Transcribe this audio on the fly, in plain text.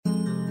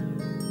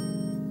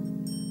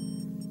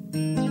Hey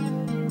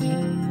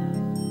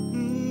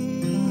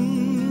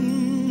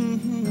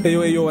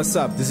yo, what's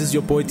up? This is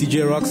your boy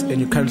DJ Rocks, and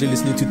you're currently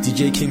listening to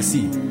DJ King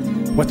C.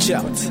 Watch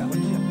out!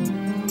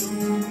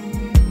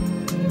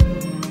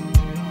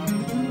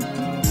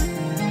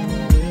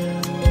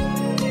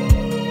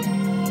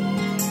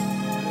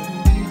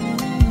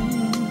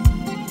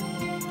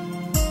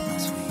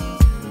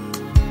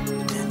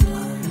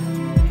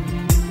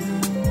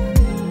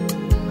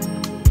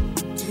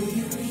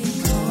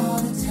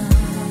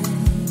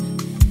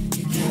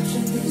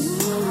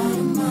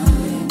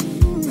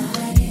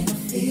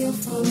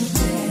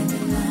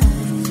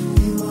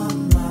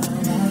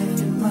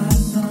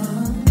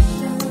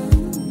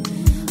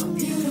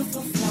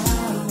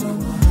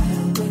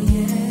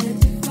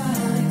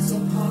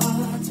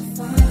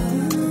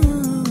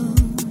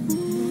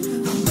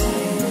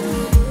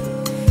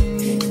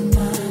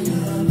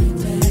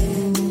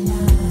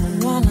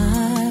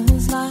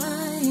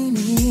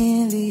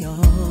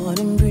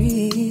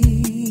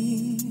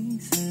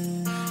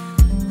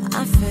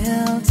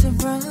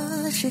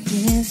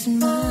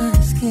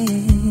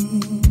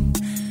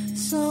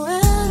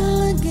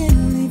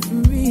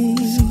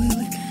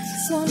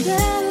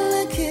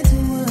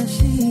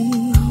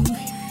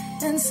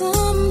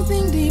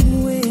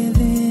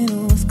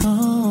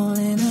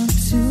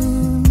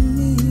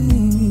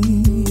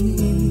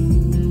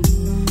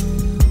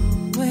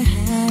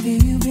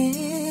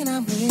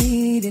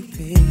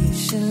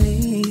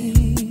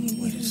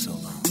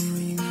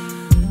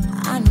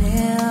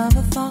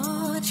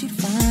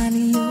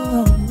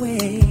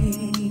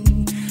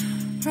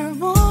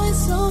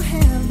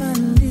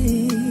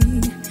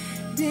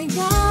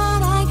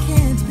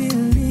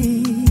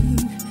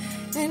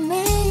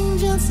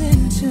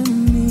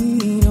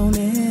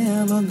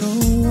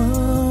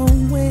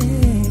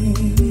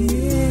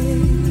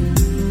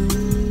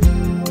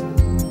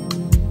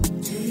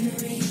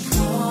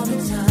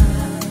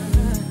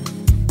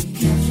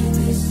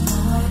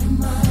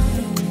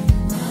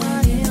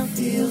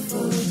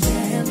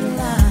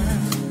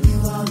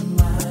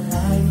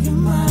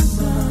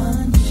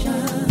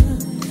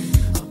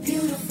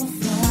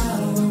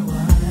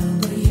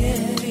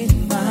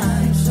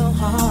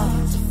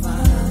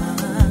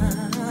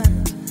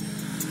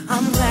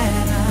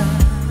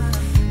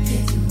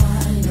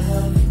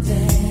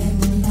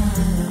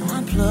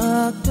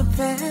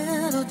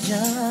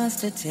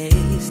 To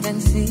taste and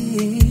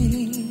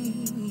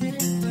see.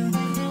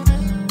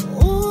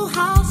 Oh,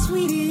 how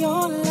sweet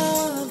your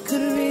love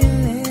could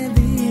really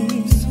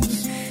be.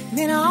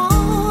 Then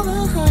all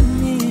the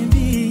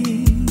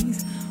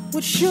honeybees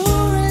would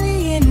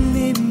surely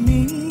envy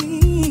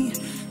me.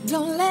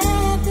 Don't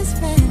let this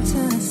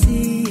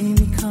fantasy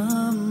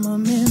become a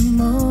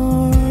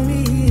memory.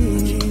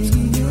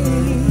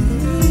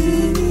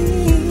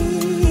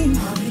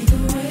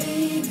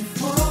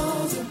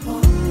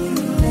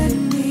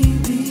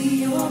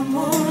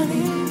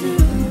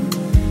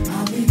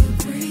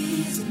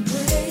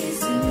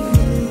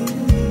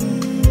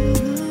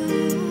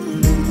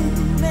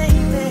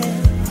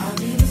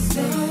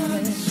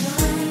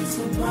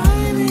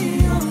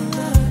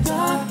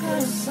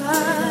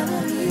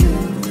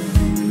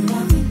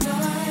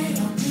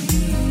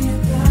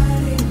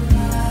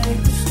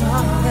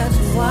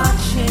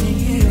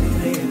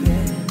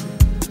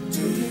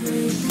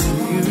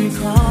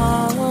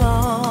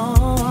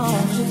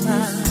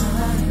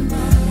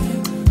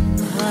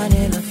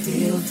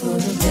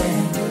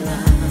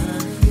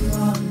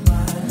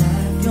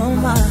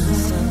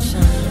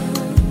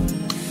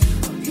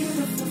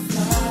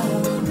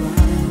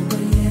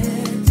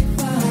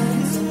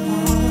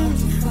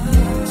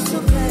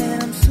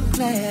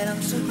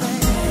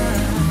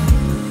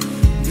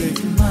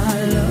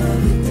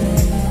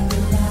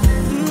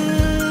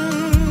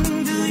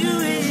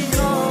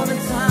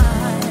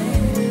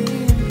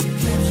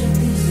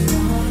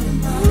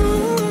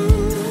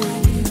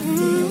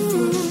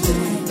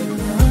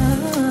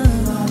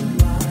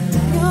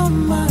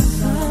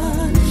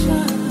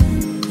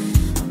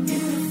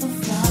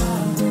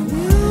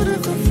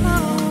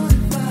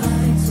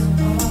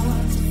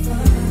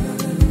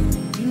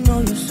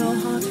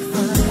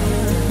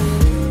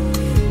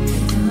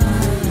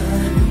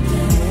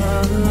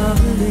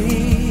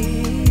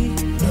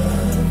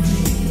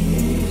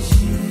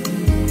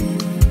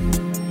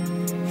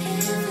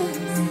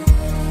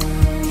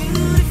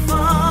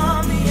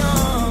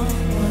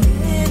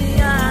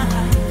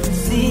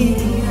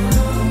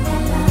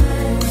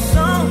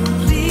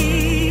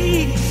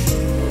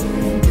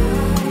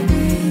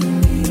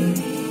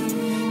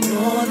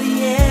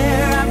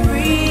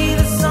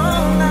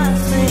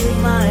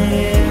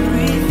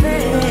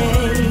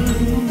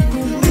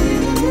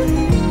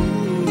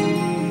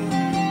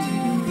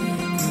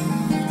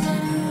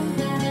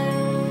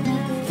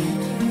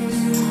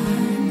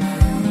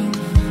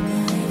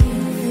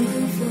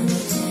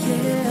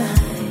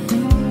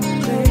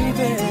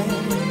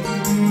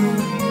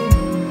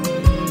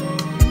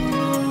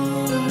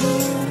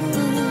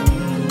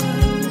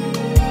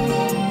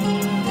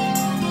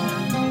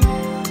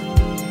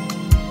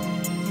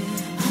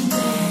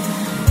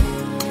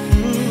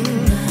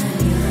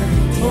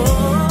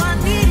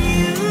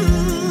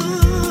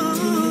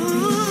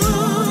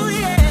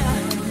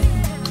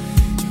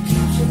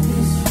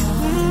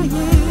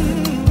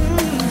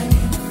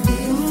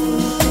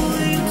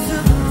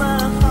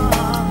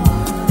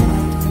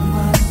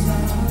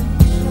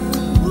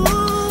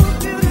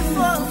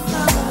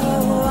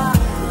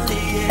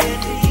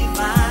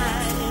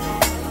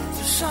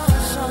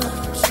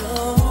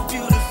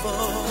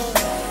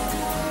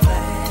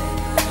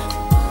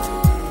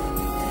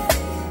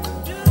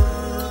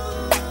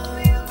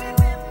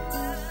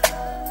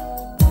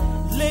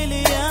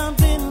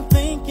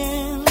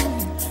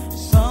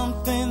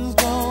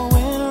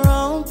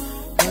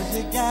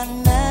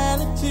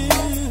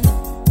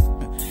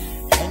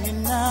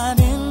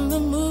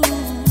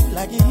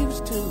 like it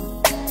used to.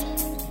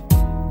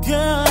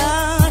 Girl,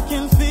 I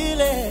can feel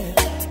it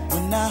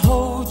when I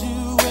hold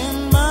you in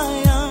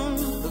my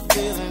arms. The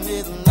feeling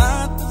is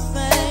not the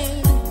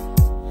same.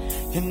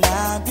 Can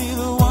I be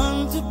the one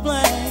to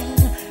blame?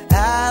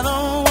 I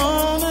don't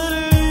wanna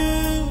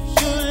lose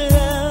your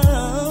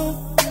love.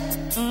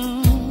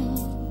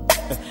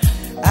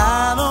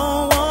 I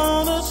don't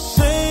wanna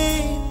say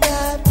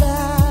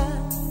goodbye.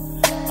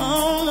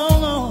 Oh no,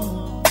 no.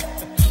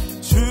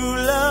 True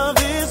love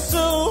is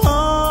so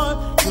hard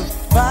to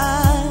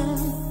find,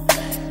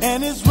 and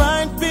it's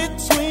right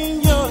between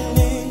your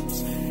lips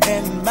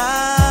and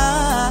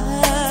mine,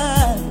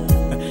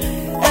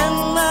 and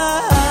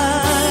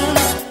mine.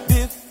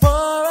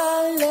 Before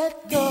I let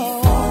go,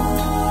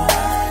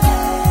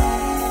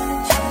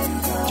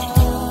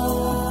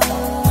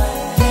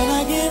 can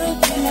I get a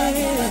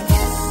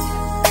kiss?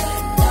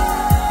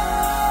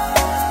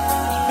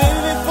 Baby,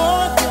 before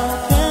I go,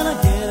 can I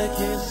get a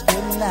kiss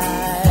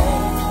goodnight?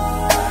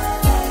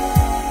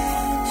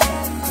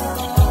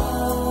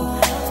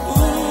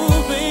 Ooh,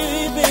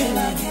 baby,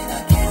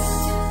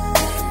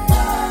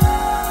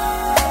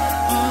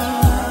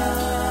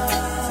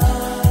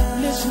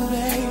 listen,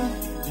 babe,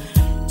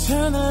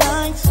 turn the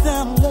lights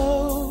down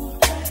low.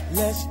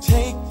 Let's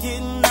take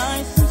it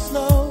nice and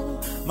slow.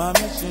 My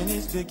mission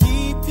is to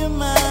keep your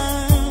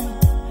mind.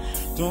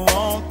 Don't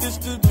want this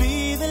to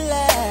be the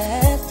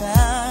last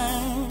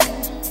time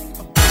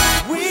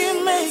we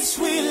make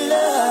sweet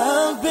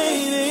love,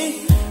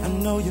 baby. I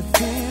know you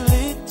feel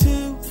it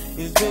too.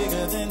 It's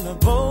bigger than the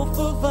both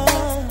of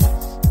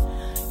us.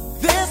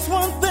 There's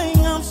one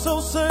thing I'm so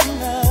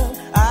certain of.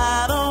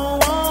 I don't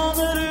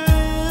wanna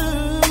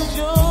lose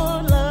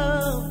your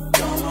love.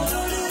 Don't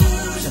wanna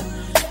lose.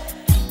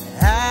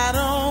 I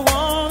don't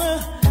wanna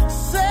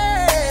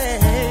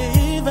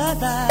say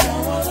bye-bye.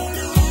 Don't wanna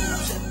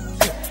lose.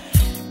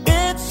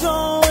 It's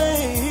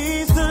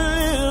always the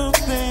little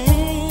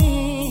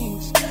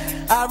things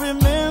I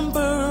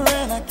remember,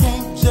 and I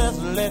can't just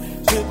let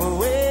slip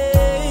away.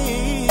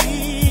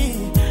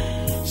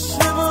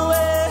 Slip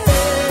away.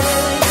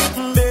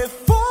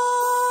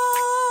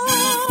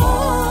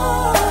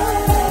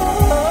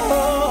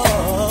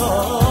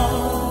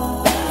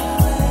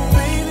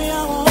 Baby,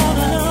 I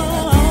wanna know.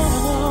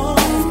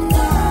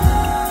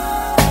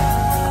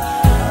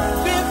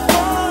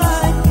 Before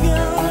I go,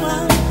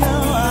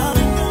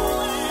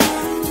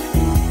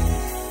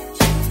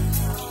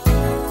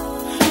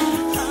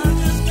 I'm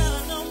just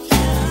gonna know.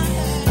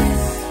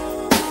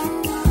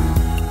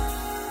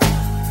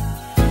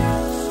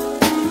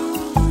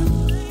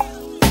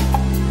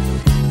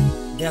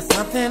 There's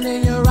something in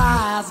your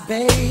eyes,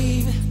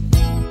 babe.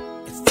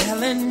 It's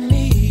telling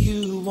me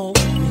you want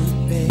me,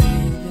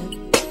 baby.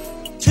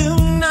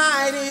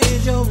 Tonight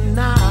is your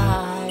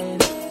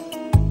night.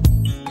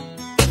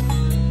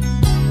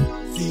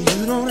 See, you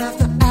don't have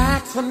to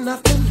ask for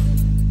nothing.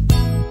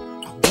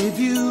 I'll give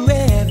you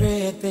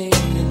everything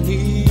you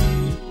need.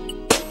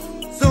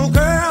 So,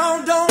 girl,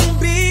 don't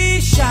be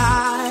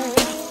shy.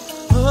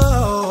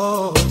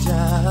 Oh,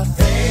 just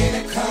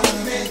baby,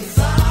 come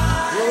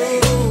inside.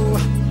 Oh,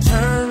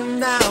 turn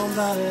down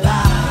the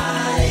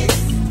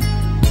lights.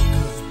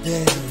 'Cause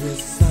there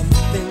is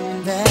something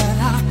that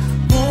I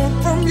want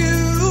from you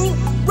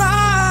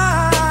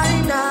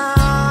right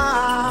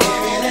now.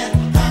 Give me that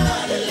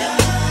honey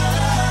love.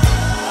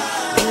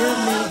 Give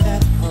me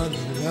that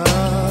honey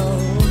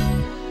love.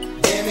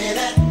 Give me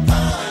that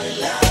honey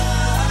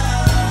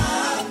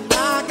love.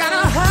 I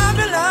gotta have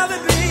your love,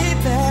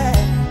 baby.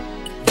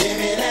 Give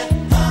me that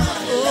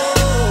honey love.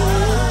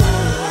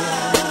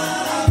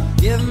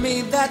 Give me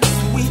that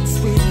sweet,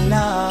 sweet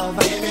love.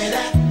 Give me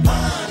that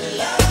honey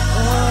love.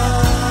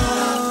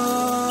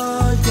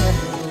 Oh, yeah.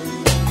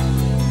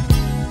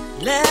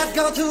 Let's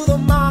go to the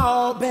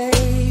mall,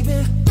 baby.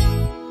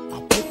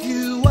 I'll pick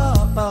you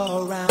up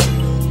around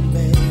noon,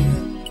 baby.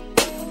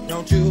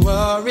 Don't you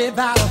worry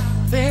about a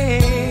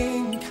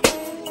thing.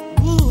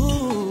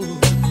 Ooh.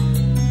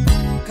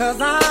 'Cause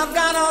I've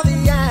got all the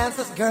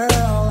answers,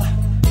 girl,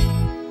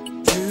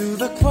 to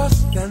the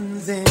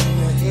questions in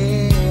your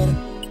head.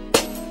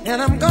 And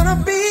I'm gonna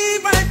be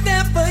right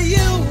there for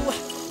you,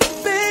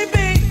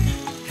 baby.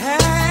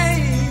 Hey,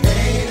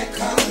 baby,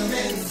 come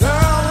in.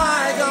 Girl,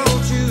 why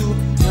don't you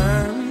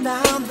turn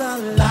down the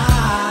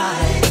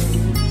lights?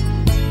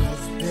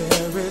 'Cause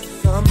there is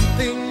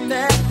something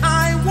that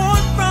I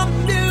want from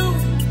you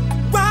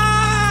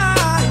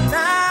right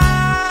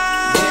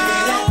now. Give me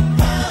that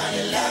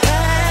honey love.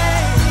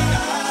 Hey,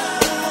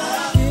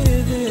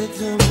 give it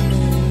to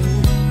me.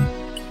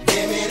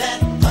 Give me that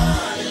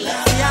honey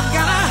love. See, I've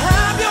gotta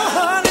have your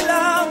honey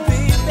love,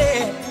 baby.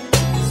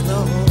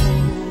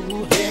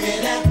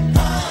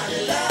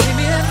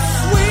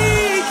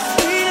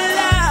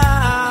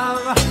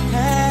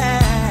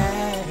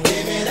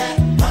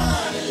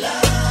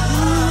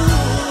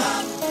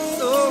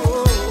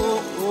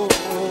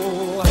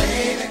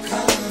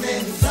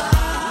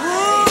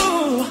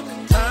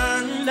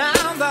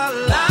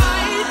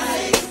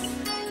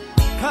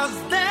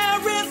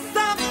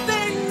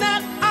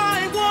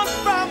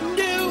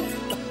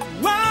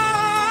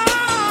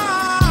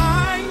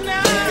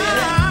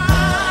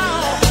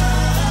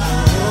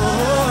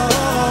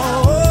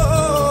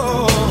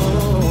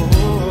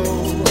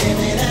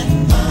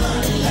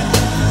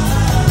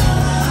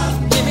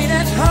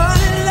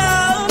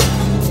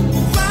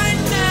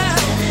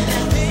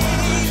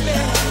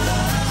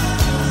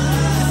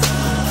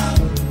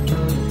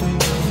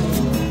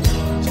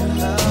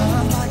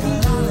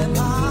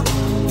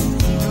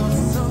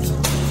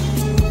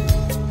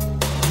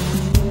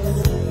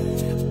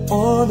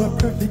 On a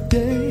perfect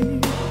day,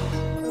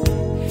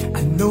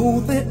 I know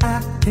that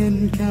I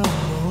can count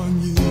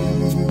on you.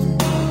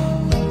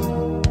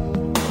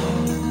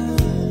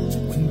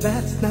 When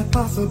that's not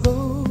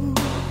possible,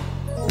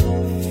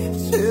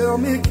 tell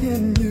me,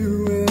 can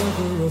you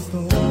ever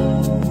restore?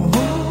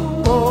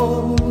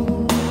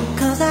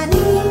 'Cause I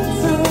need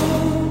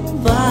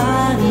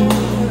somebody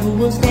who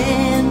will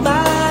stand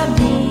by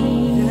me,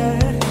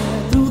 yeah.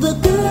 Through the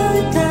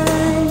good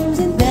times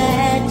and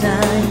bad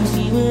times.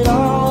 She would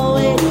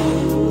always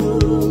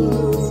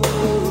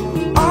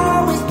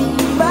be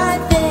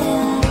right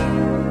there.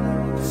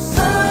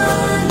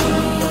 Sunny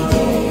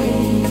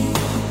days,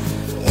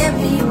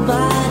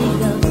 everybody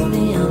loves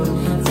them.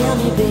 Tell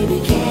me, baby,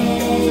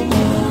 can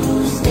you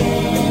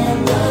stand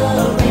the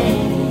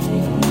rain?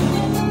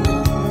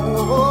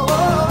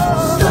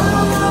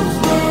 Storms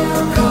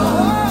will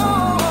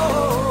come,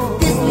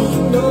 this we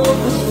know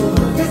for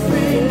sure.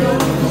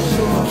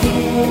 Can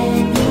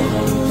you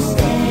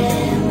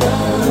stand the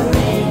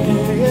rain?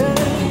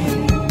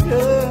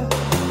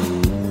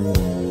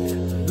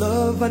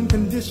 Love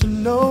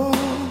unconditional,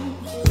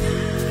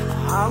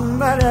 I'm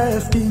not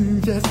asking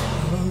just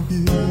of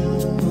you.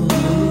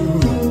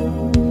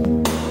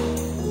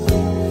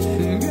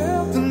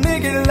 Girl, to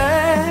make it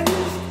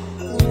last,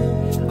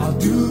 I'll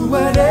do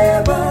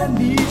whatever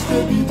needs to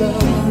be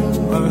done.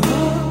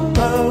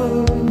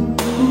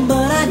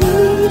 But I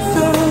need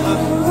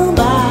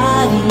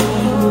somebody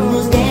who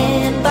will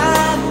stand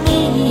by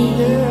me.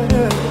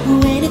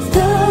 When it's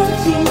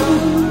touching,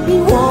 he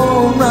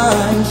won't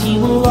run. She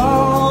will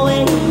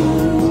always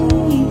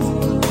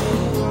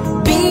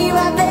be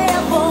right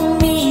there for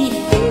me.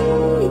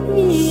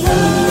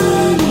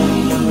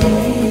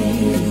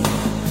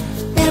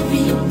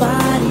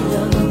 Everybody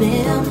loves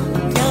them.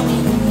 Tell me,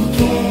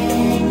 can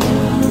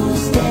you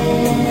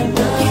stand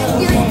the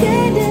rain?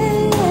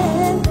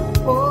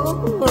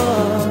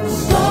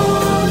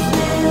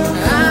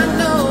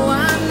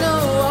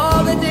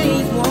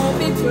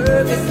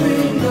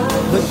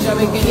 But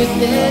Shabby, can you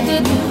stand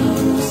it? Can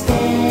you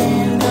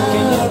stand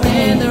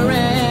the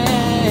rain?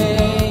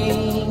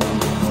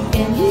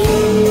 Can you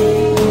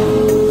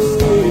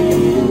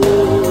stand the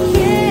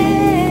rain?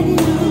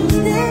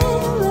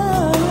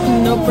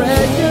 No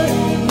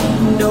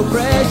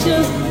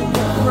pressure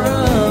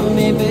from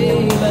me,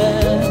 baby.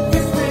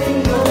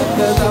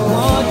 'Cause I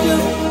want you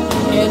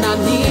and I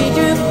need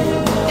you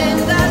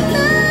and I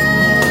love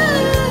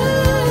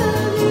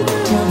you.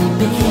 Tell me,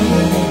 baby,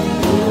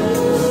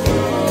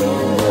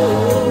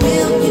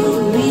 will you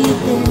be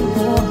there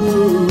for me?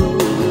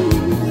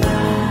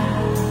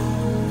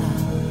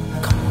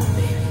 Come on,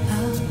 baby,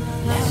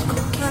 let's go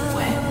get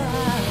wet.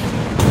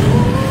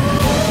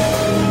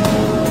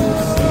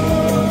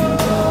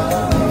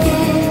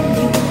 Can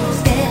you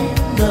stand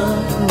the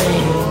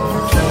rain?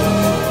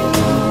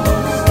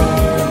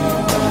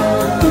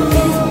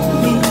 Will you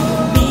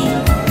be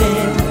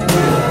there?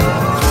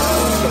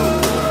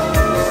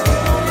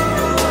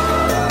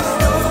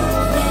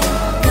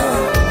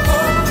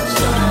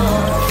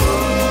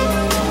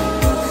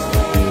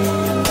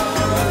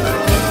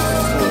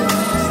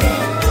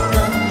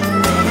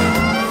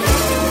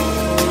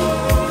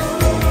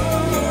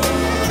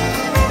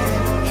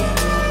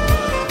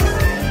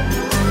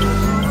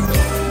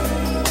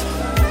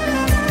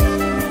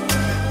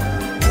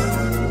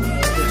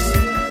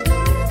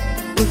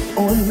 Put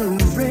on your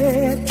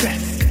red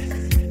dress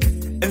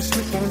and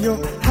slip on your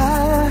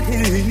high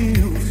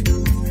heels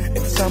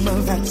and some of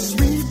that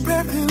sweet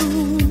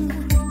perfume.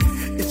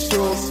 It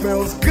sure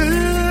smells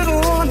good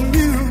on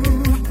you.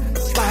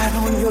 Slide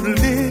on your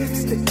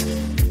lipstick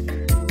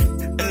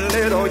and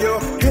let all your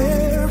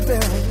hair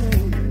down.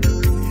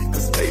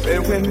 'Cause baby,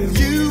 when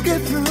you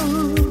get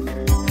through,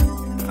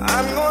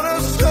 I'm gonna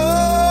show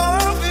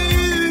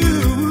you.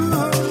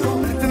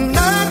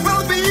 Tonight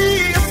will be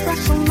a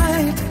special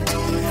night,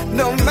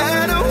 no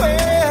matter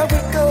where we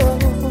go.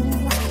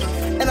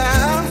 And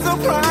I'm so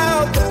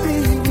proud to be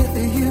with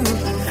you.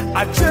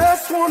 I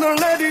just wanna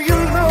let you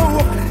know,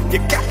 you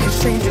got me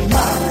changing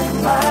my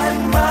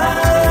mind.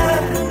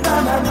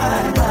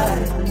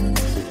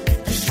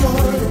 You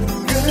sure look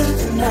good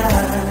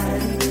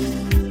tonight,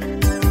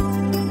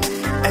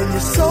 and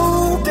you're so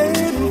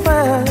damn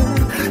fine.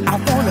 I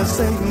wanna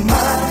say my.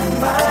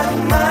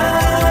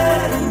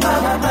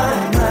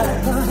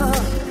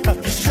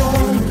 You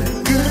sure look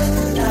good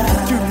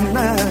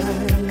tonight.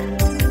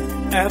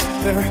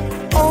 After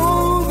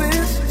all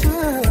this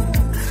time,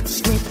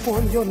 sleep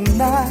on your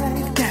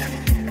nightgown,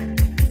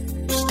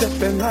 step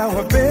in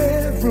our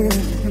bedroom.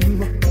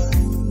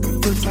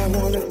 First I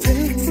wanna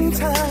take some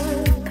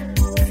time,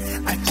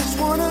 I just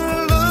wanna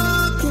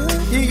look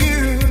at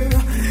you.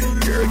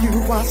 Girl, you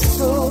are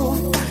so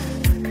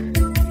fine,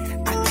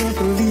 I can't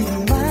believe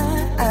my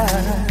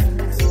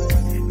eyes.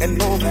 And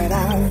all that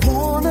I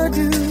wanna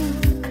do,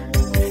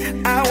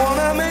 I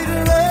wanna make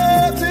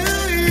love to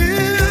you.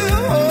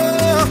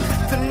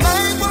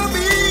 Tonight will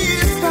be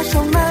a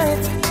special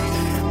night,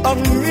 a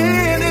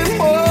minute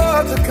more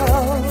to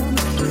come.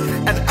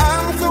 And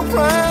I'm so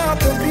proud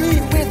to be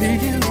with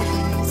you,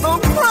 so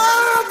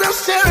proud to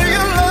share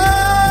your love.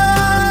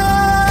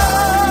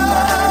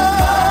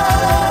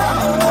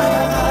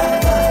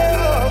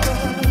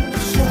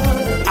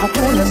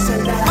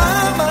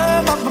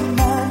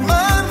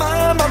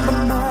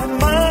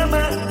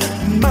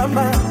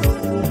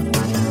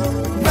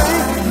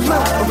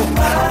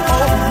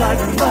 all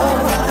night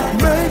long.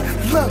 Make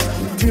love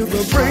till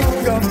the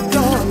break of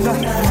dawn.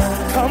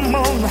 Come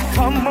on,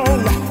 come on,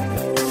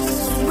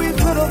 sweet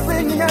little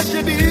thing as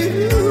you do.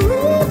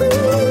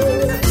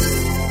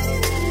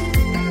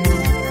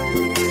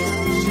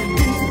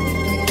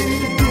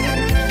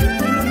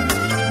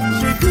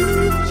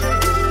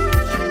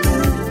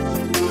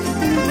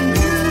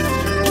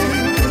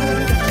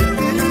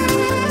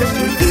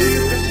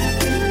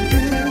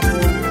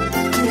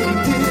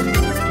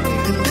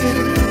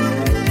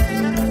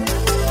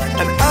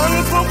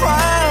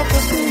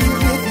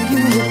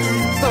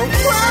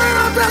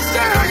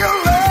 Share your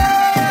love.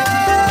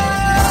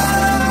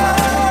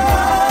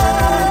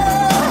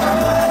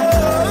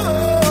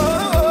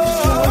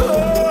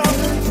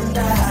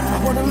 I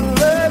wanna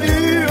love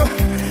you.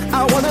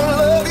 I wanna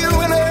love you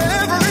in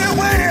every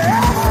way,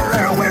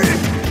 every way.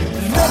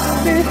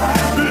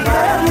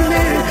 Let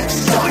me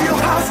show you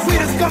how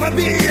sweet it's gonna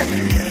be.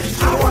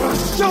 I wanna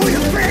show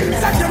you things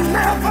that you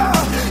never,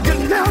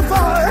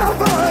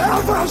 ever,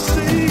 ever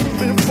seen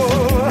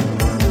before.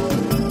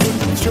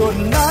 Put your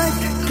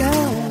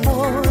nightgown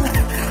on.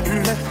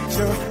 Let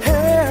your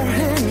hair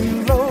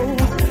hang low.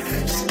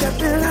 Step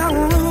in our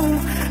room.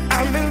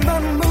 I'm in the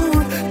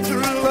mood to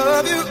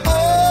love you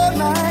all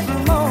night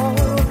long.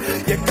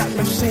 You got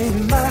me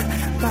saying my,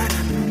 my,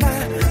 my,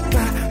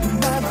 my,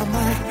 my, my,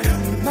 my,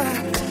 my,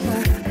 my,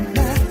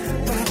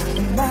 my,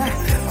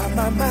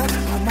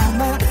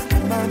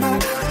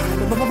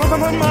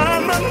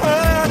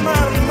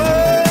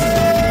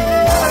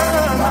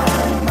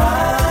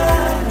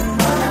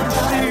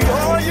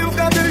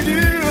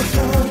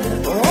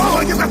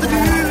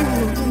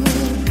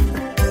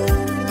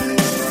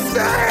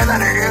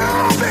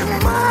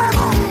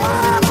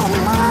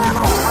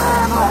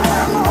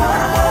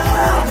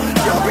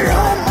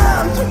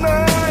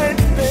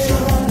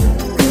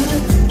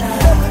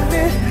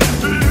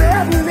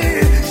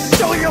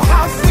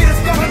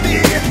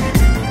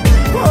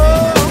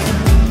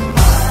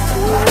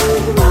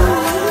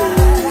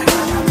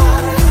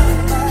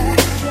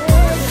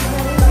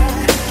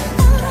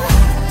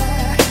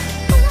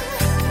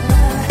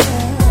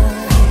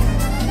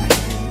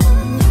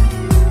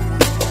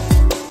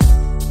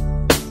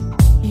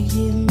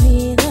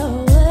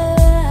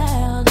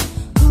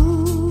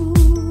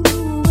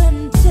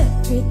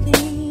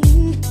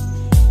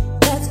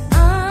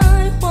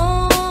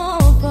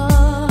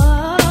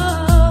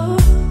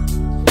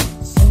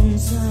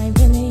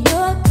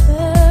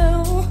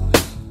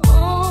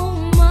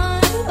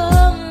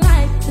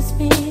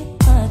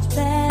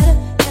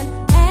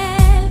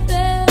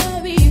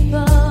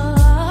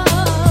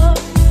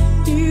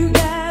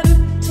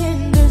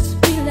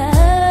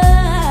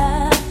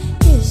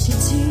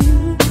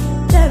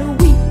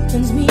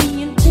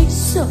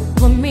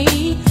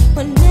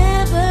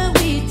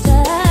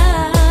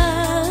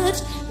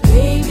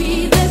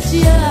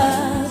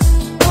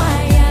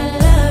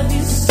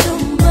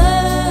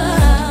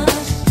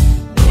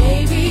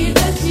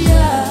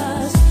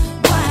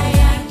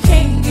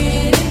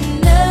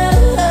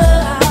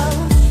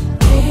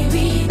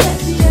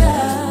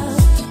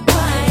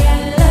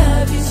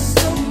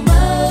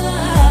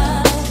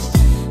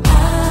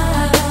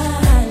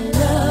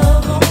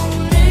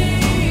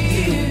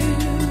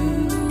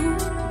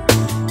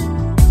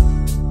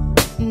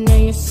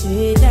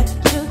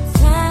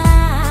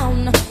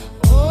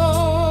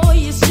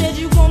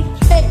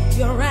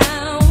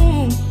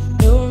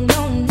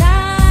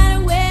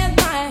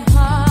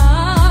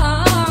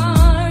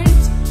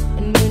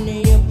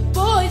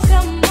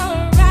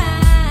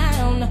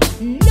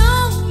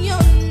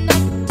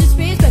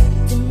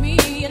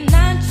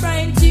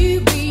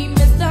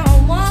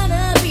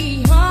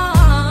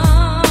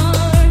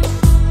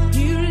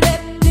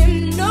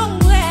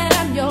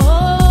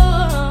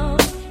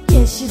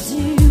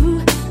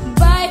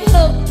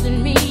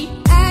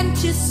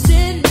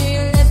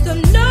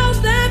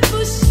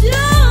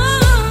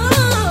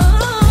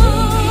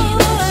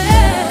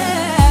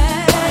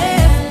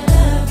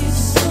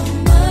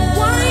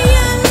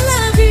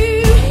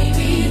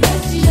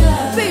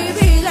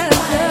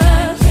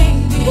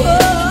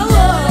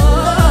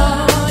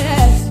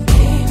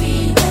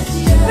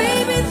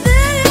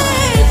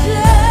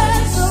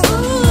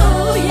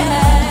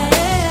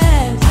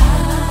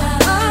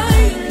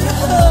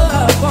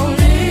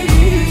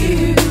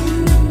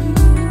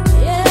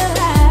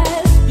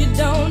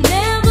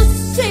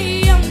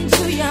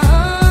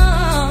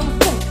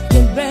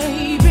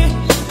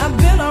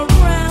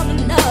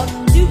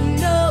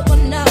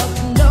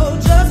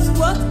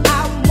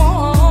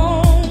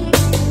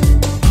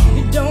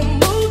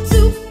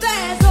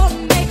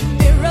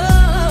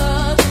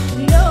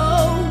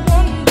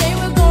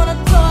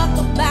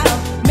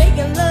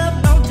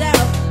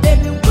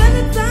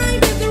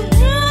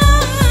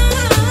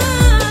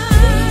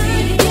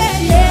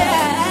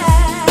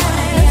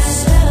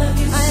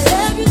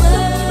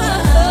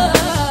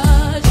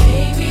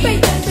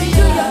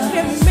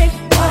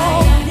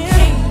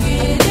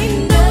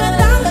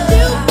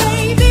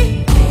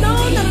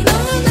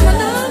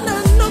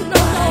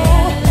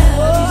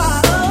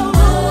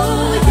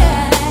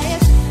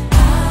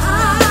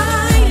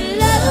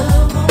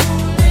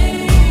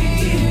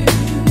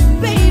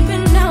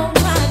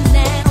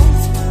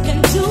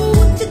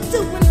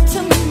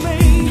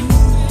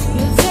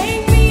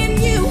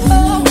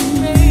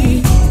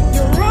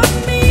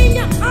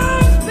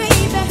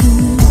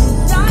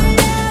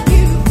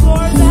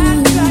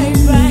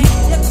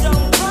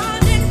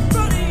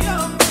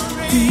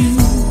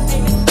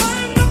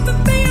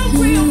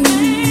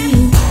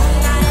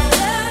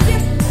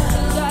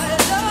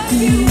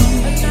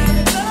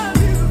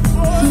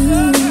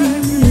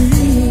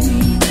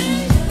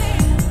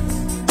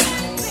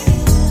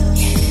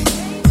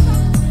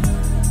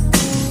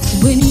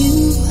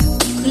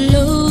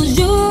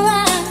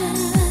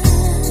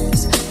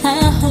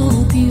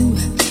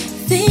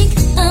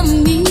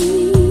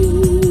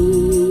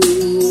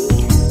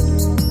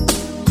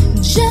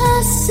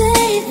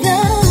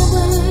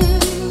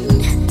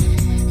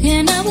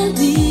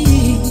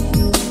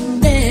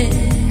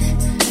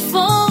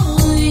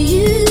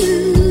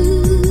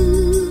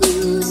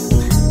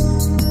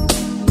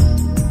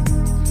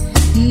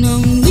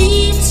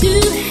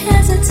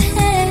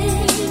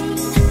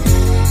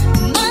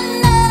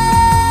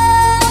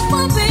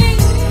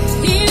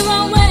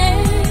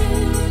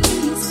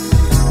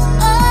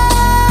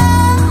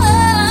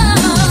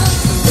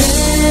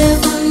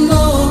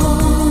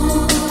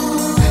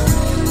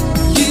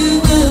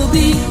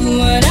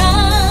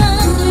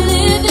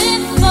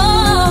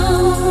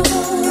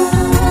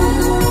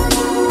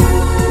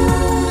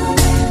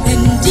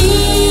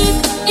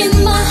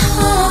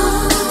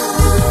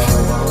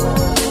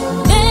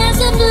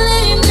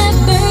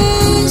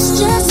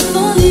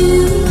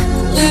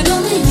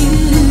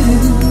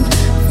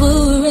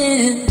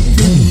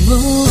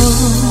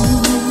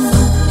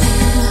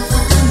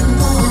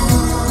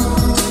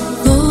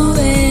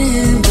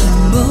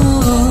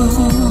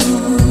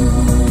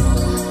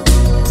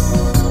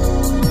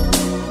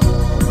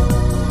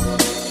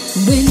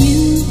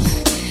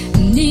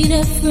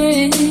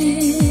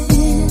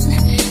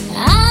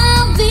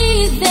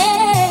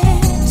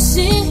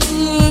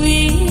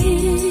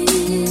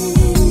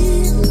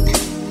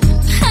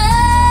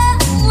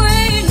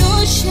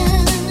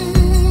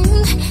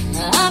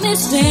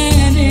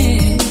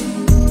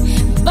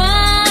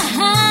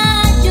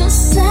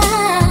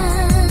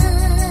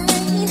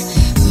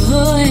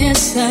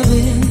 yes I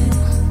will.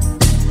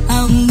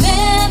 I'll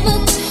never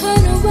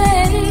turn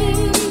away.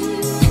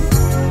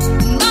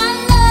 My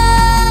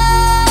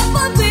love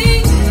will be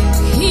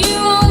here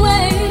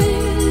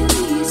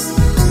always.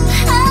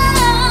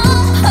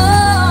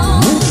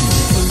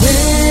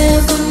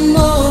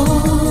 Forevermore,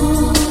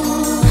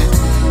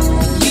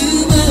 you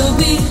will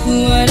be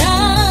what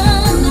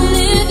I'm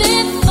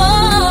living for.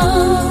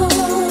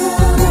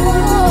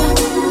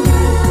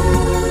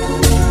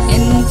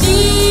 And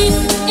deep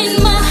in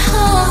my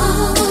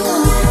heart,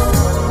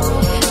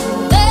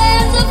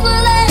 there's a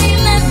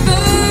flame that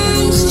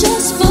burns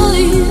just for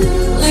you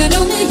and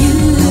only you.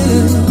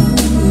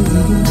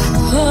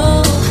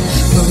 Oh,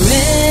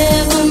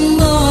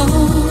 forevermore,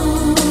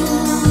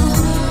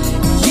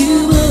 you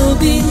will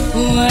be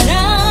what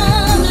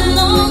I'm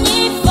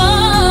longing for.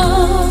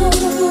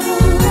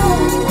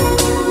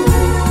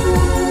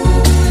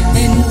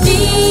 And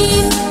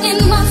deep in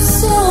my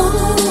soul,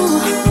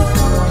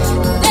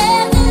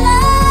 there's a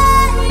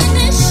light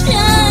that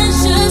shines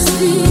just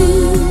for you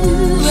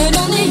and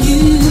only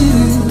you.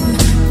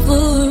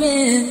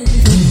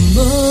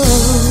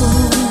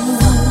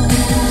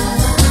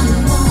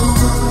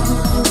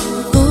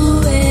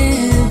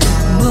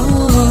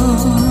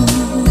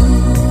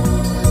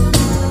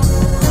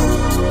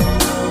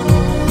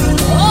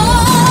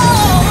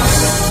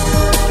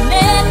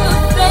 Never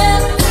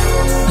felt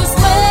this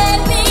way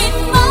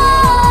before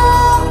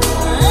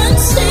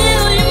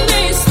until you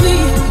made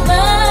sweet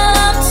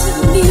love to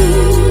me.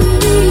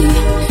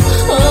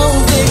 Oh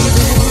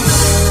baby,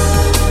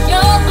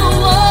 you're the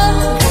one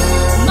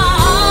my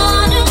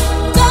heart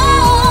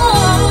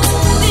adores,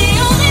 the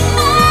only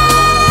man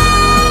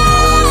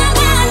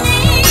I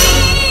need.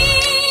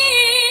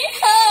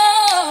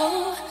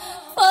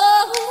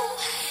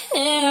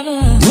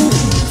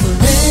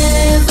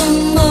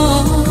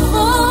 Forevermore,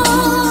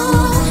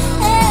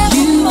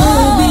 you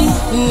will be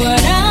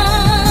what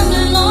I'm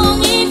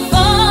longing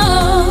for.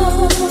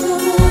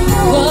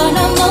 What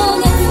I'm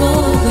longing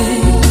for,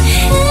 babe.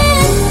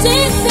 And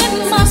deep in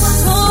my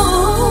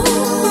soul,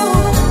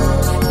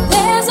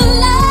 there's a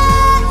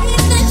light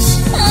that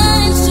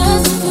shines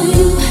just for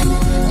you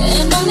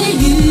and only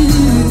you.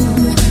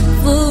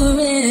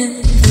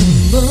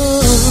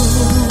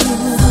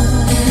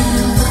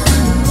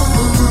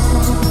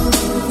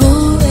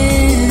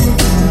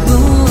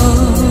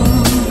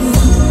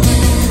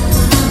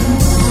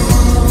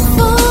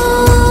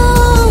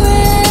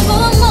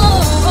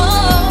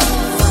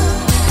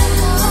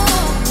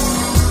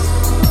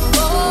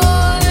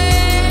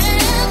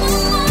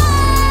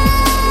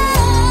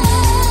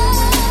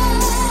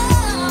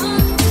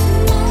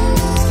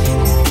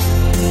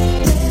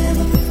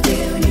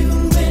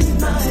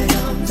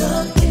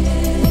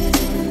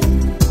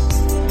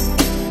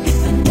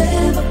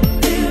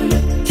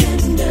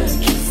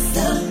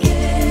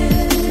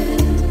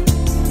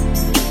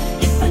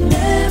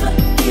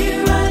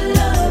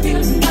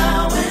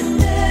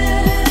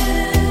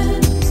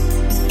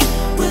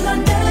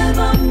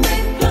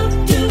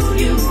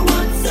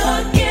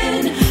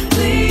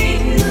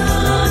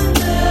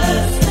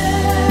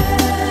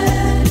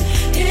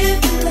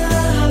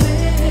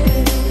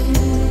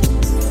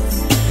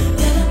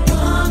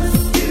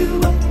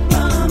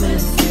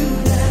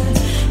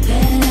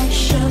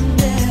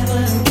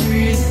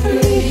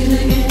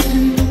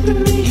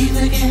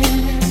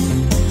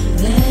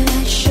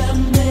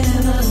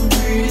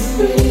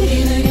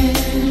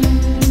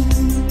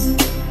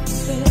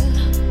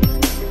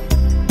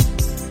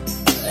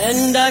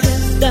 And I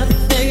can't stop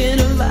thinking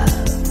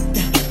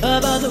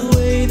about the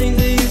way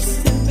things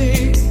used to be.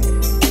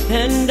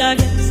 And I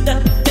can't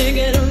stop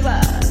thinking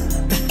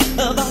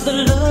about the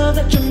love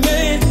that you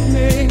made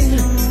me.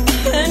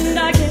 And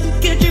I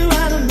can't get you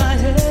out of my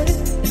head.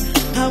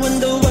 How in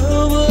the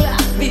world would I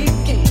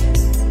begin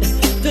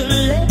to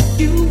let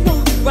you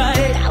walk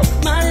right out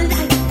my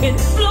life and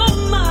blow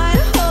my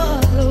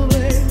heart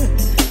away?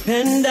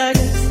 And I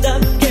can't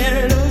stop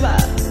caring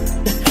about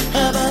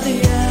the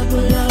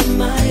apple of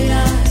my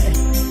eye.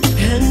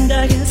 And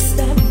I can't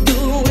stop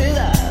doing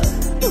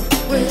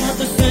without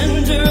the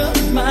center of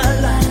my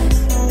life.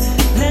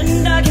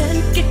 And I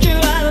can't get you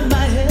out of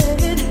my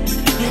head.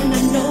 And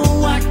I know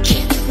I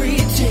can't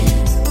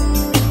pretend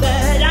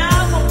that I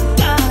won't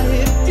die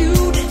if you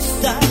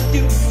decide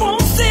you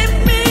won't see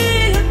me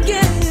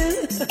again.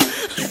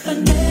 If I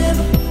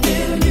never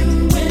feel you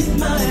in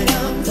my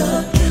arms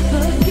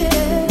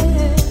again.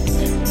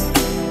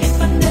 If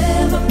I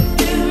never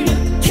feel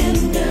your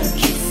tender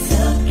kiss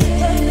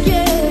again.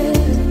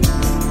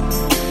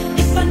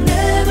 If I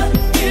never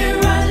hear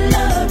I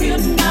love you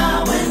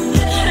now and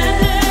then.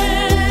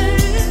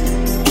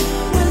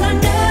 Will I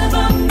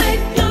never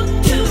make love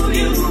to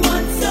you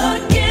once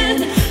again?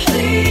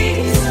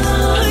 Please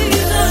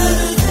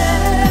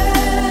understand,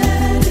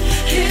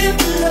 if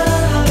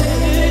love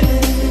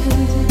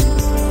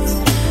is,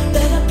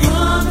 that I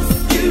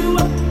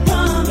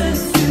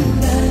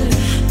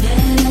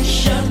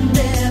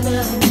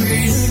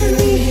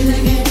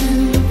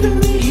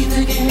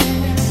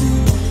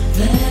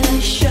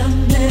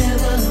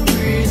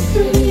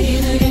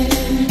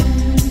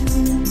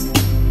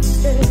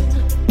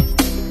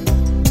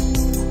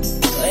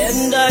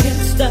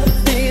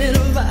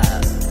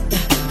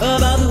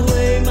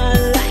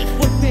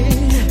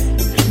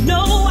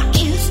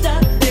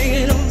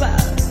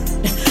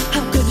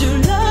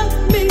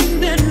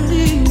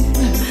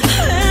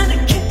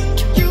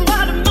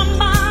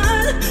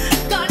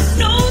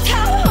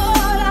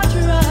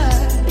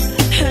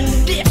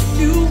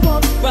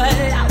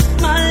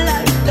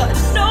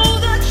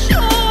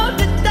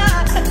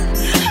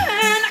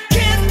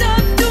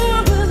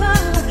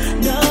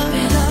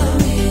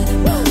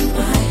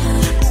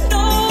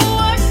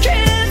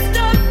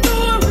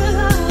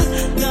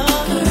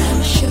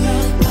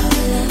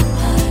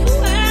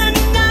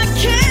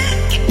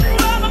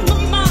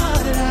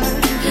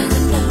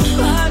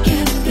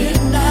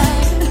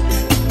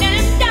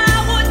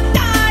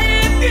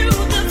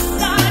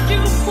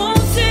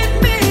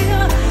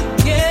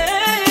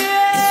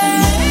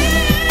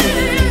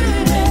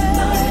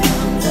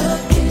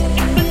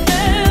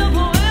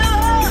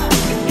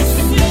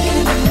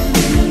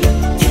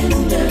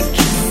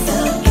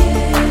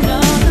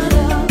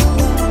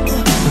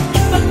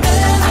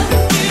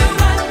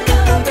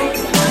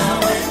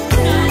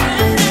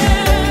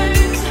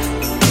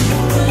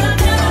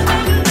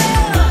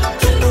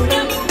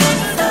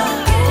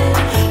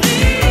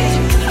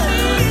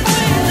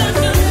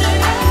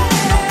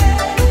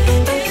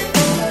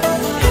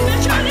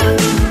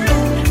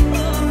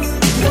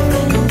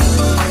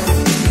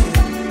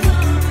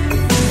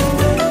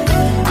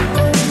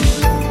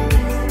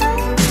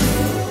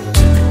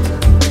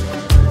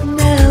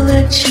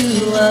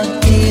you are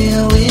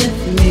here with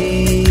me.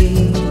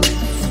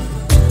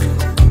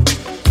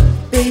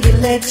 Baby,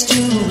 let's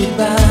do it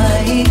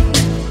right.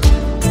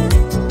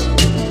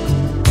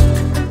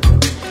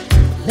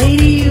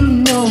 Lady, you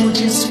know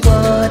just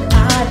what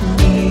I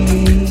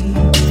need.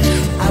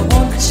 I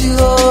want to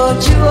hold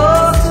you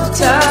all so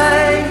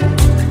tight.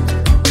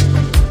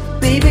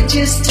 Baby,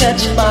 just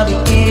touch Bobby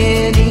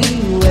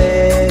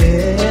anywhere.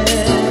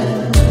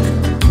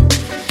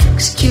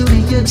 'Cause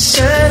cutie, you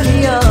turn me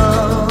on.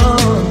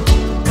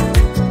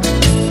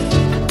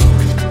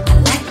 I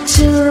like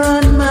to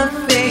run my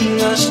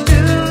fingers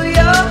through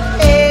your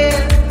hair.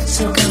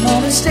 So come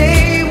on and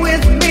stay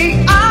with me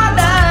all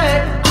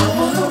night. I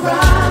wanna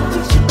ride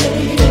with you,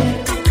 baby,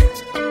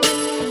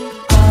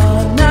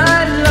 all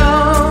night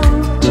long.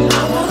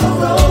 I wanna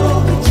roll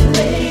with you,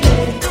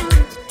 lady,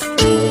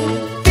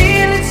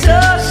 feeling so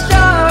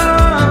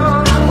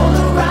strong. I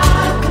wanna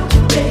ride with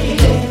you,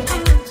 baby,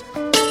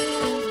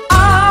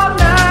 all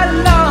night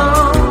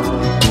long.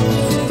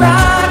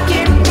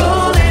 Rockin',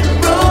 rollin',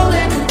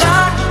 rollin',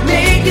 rock,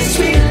 making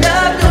sweet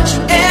love, don't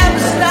you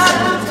ever stop.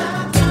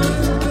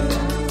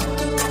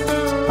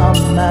 Oh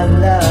my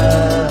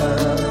love.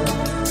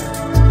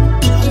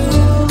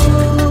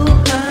 Ooh,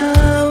 I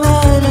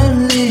want a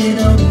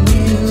little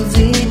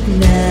music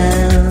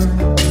now.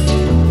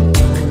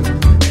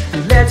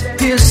 Let's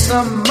hear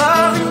some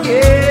Marvin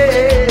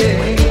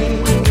Gaye.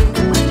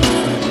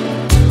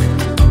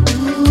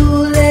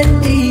 Ooh, let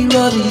me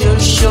rub your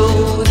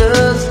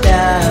shoulders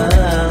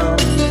down.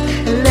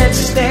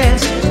 Let's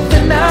dance the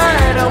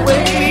night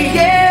away,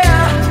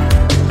 yeah.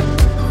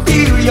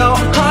 Feel your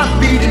heart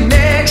beating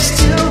next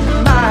to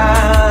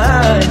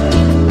mine.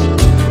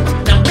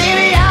 Now,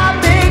 baby, I'll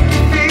make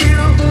you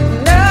feel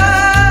nice.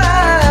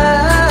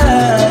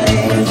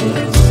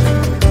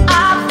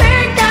 I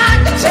think I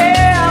can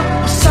tell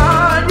what's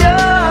on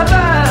your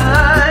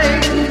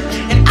mind,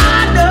 and I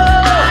know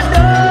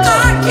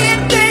I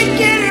can't take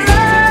it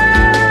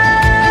right.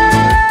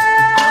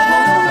 I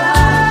wanna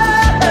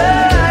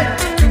ride,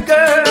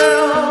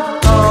 girl,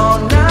 all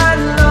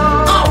night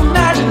long,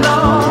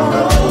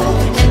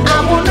 and I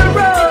wanna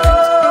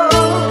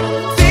roll,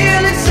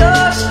 feeling so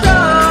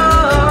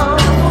strong.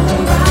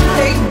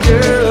 Hey,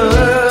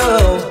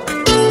 girl,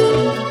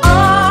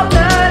 all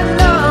night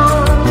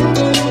long.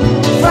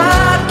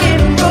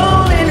 Rockin',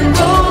 rollin',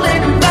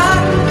 rollin',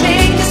 rock,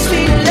 making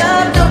sweet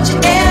love, don't you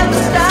ever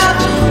stop.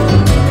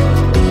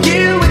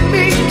 You and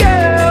me,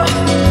 girl,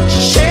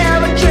 share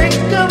a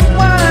drink of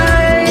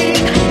wine.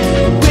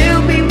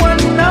 We'll be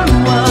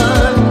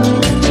one-on-one,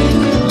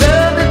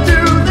 loving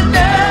through the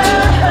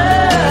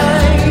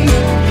night.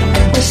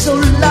 And we're so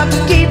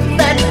lucky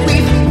that we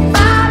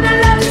found a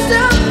love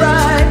so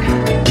right.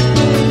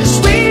 'Cause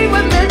we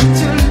were meant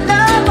to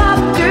love all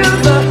through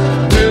the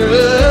night.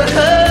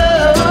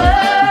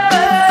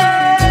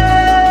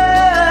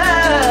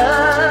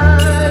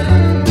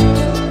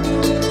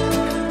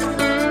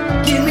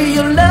 Give me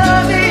your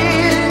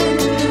loving,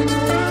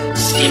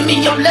 just give me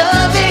your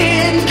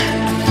loving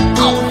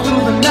all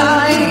through the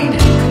night,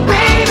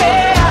 baby,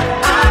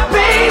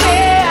 baby,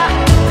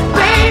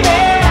 baby,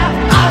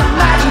 all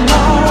night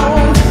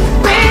long,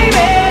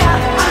 baby,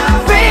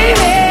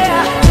 baby,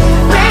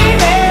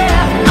 baby,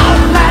 all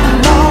night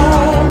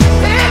long,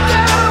 hey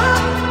girl,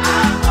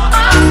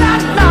 all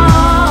night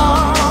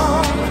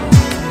long.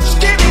 Just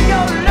give me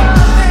your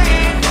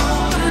loving,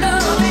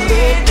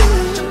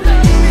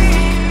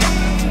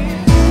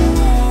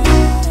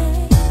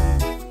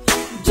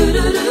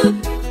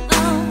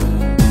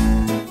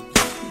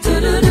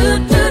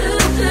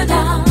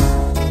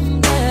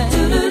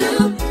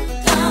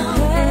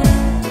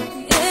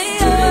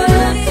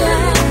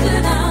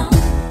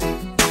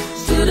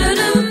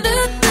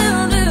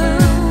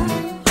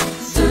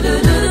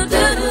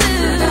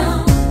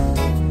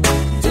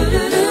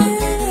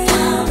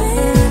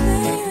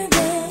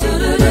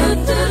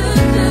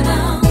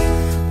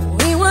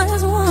 We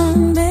was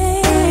one,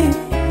 babe,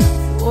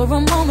 for a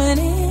moment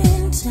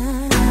in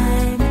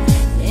time,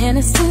 and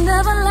it seemed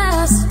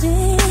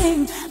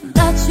everlasting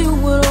that you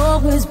would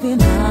always be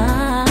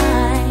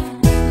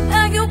mine.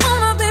 Now you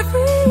wanna be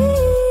free,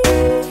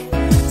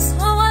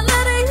 so I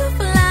let you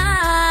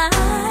fly.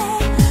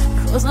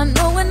 'Cause I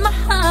know in my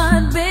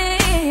heart,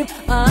 babe,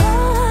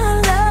 our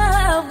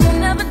love will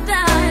never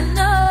die.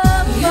 No,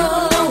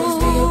 you'll always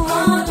be a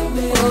part of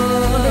me.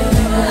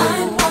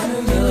 I'm part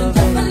of you,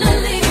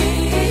 definitely.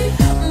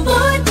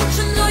 Boy, don't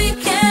you know you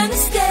can't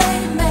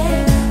escape me?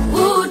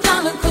 Ooh,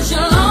 darling, 'cause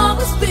you'll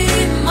always be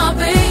my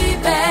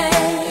baby,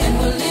 and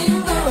we'll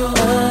linger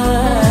on.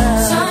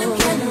 Time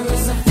can't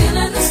erase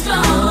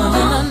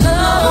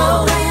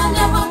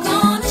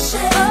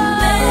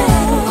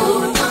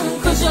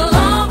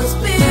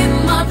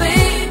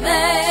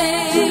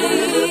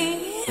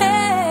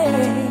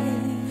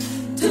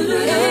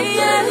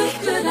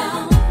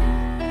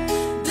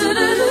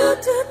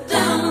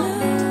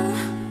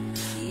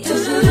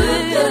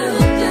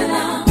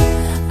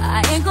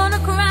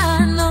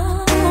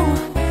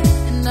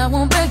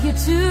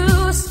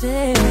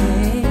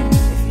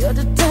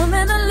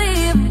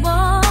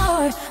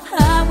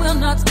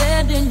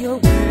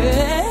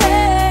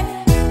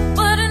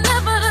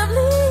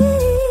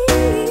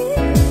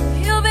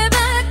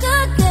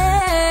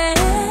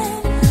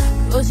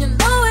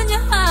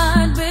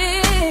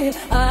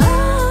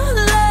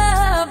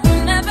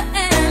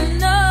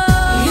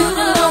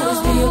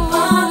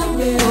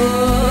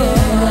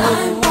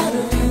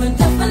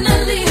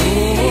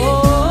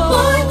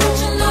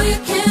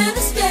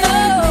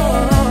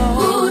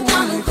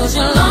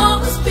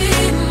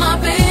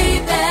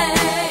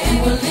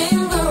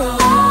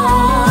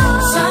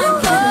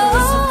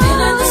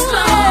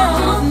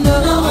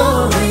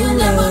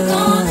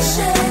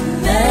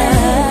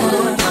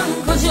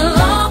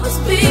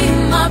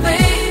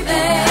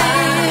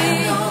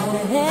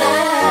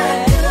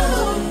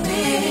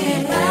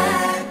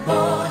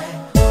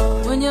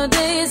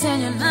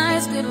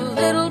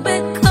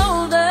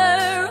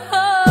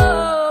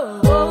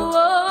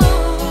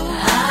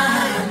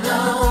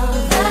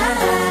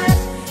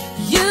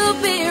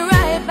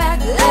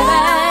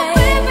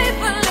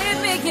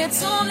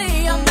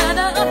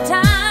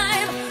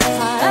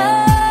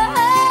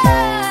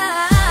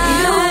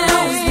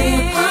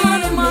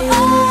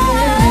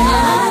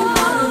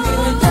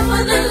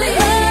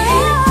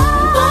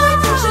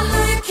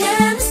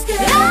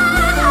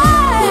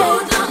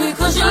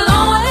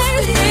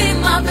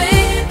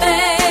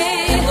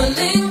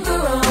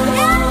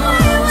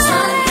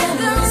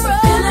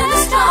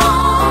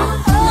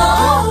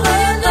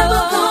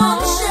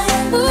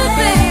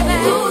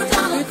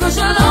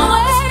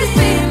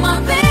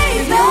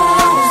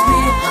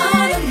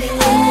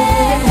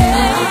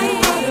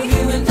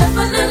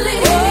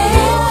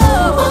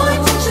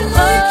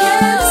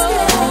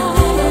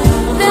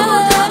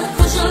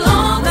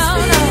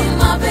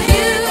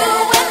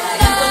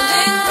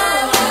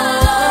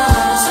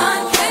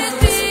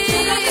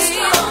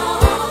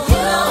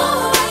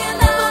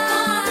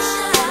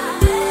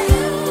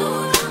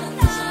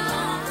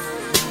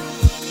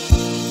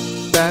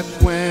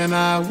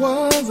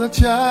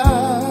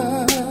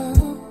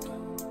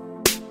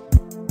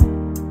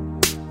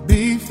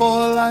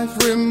before life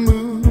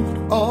removed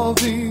all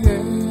the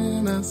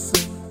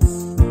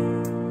innocence,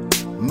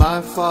 my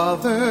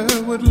father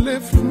would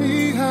lift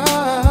me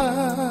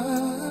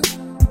high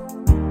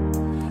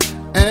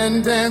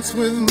and dance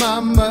with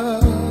my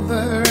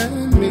mother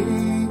and me,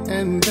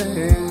 and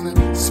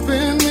then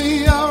spin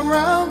me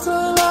around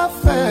till I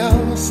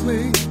fell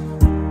asleep.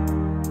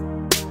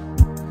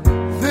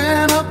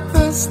 Then up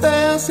the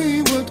stairs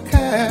he would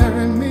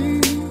carry me,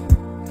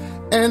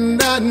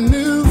 and I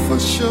knew for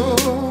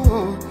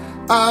sure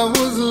I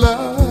was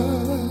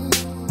loved.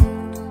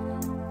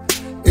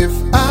 If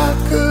I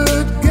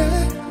could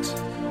get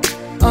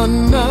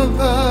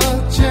another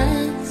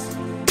chance,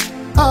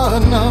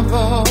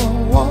 another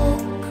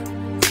walk,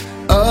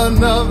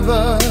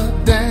 another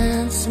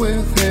dance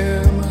with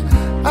him,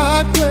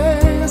 I'd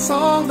play a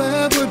song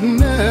that would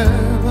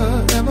never,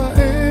 ever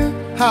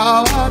end.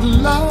 How I'd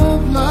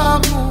love,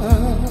 love,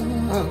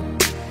 love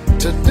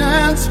to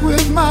dance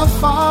with my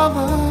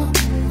father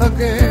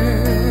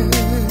again.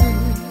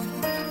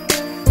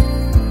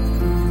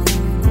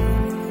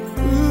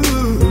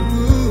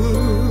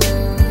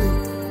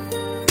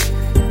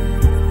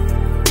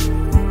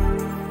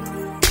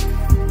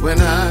 When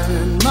I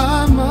and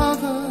my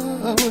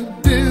mother would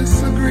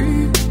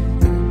disagree,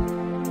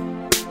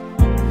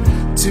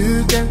 to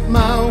get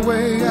my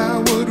way I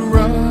would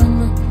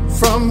run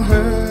from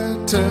her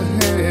to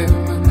him.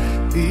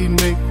 He'd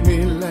make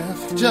me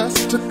laugh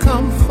just to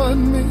comfort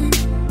me,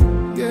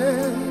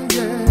 yeah,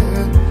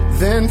 yeah.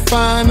 Then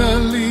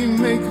finally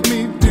make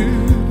me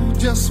do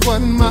just what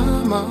my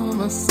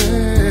mama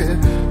said.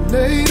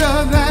 Later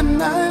that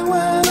night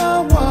when I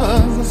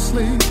was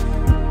asleep,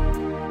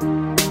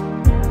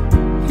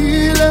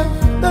 he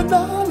left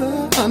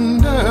 $1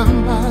 under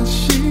my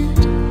sheet.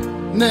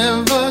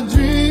 Never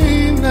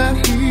dreamed that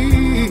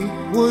he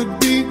would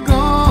be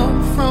gone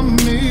from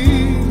me.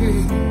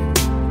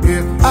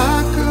 If I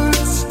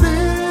could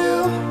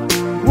steal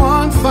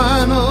one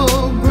final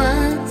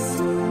glance,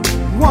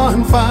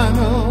 one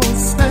final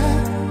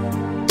step,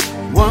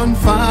 one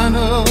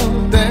final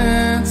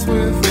dance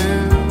with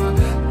him,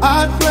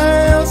 I'd play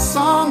a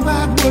song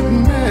that would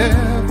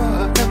never,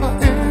 ever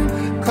end.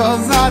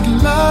 'Cause I'd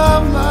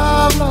love,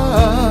 love,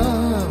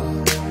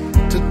 love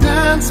to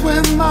dance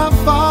with my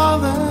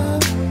father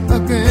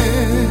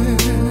again.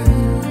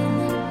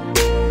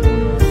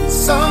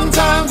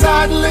 Sometimes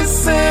I'd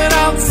listen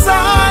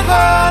outside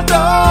her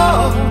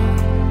door,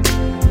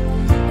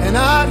 and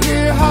I'd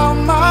hear how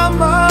my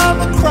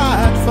mother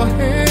cried for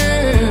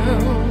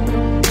him.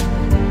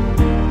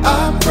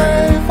 I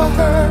pray for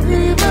her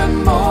even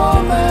more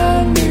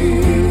than me.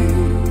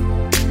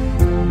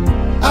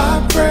 I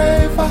pray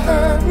for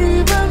her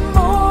even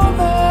more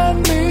than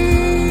me.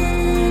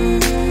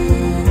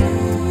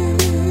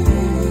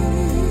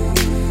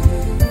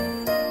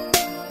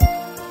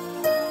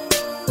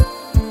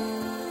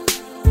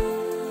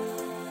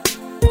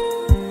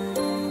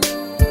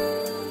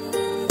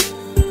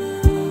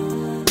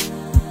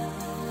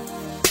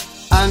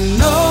 I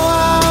know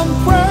I'm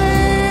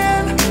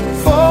praying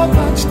for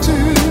much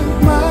too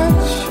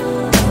much,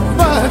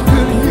 but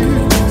could you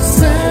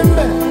send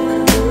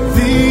back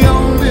the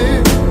only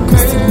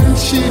man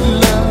she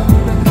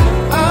loved?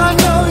 I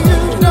know you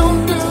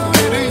don't do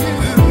it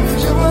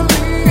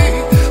usually,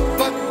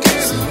 but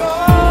dear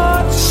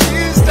Lord,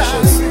 she's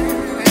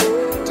dying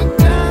to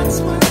dance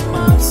with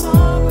my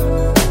father.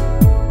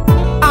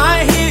 I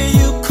hear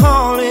you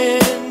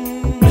calling.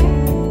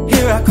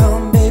 Here I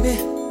come, baby,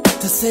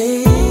 to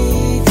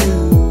save you.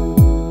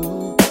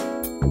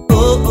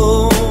 Oh,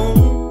 oh.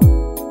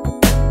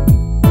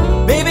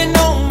 Baby,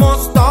 no more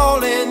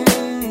stalling.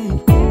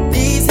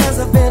 These hands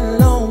have been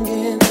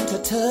longing to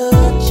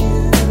touch you,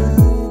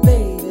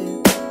 baby.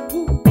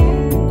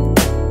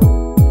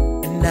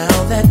 And now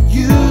that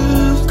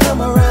you've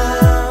come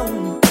around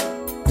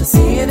to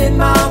seeing it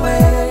my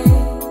way,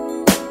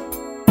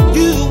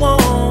 you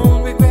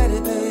won't regret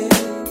it, babe,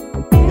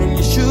 and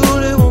you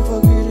surely won't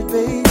forget it,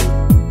 babe.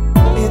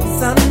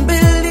 It's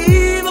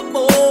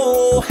unbelievable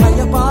how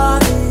your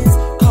body's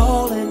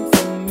calling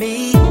for me.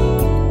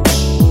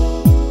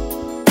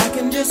 I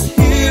can just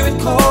hear it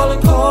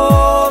calling,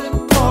 calling,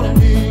 calling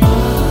me.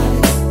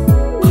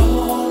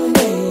 Calling,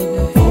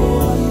 baby,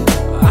 for you.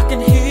 I can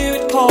hear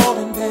it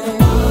calling, baby.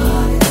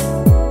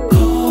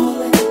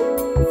 Calling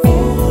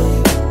for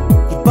you.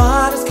 Your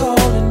body's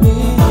calling me.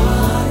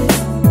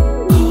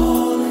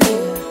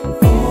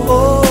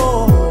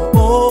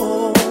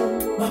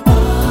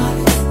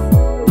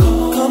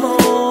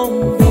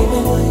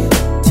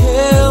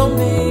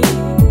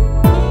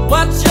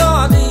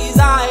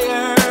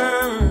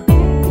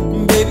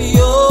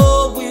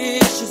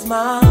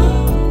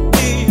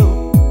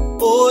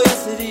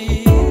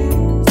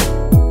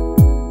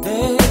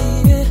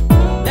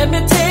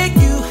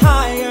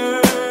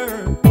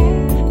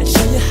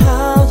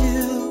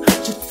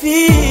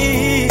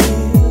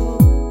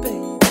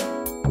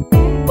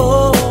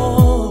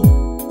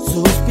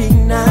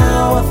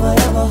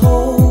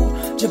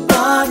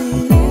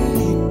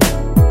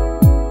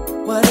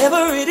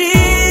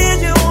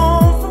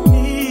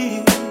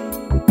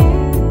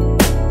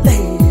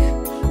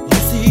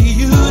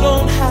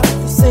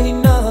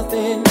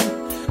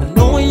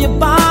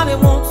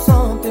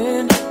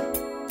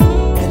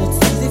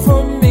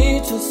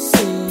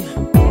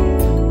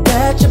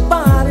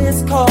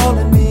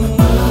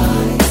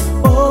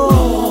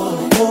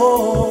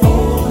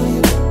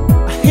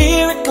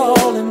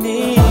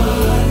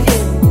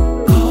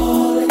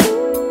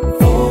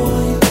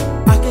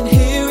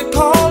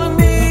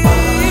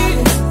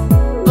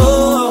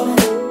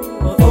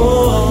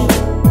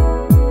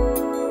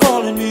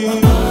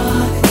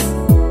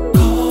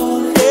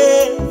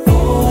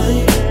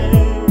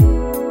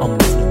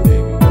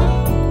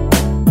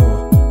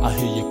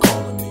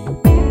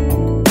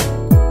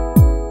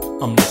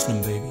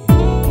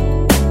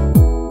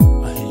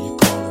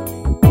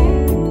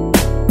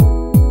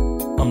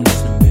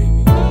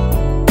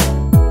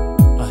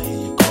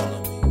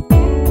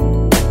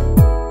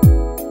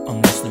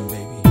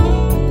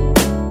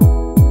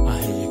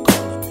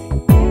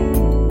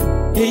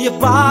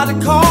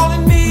 body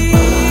calling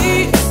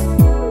me.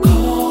 Oh,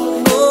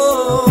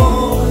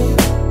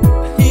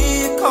 I hear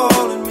you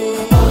calling me.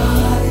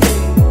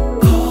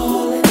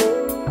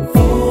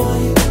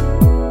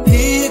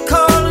 Hear you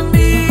calling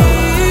me.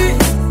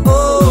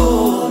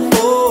 Oh,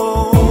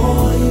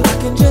 I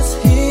can just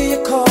hear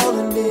you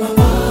calling me.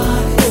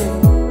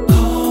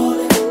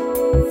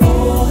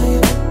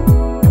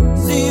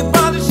 See your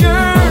body's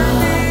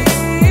yearning,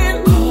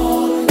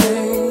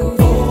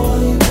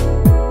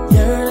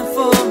 yearning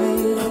for me.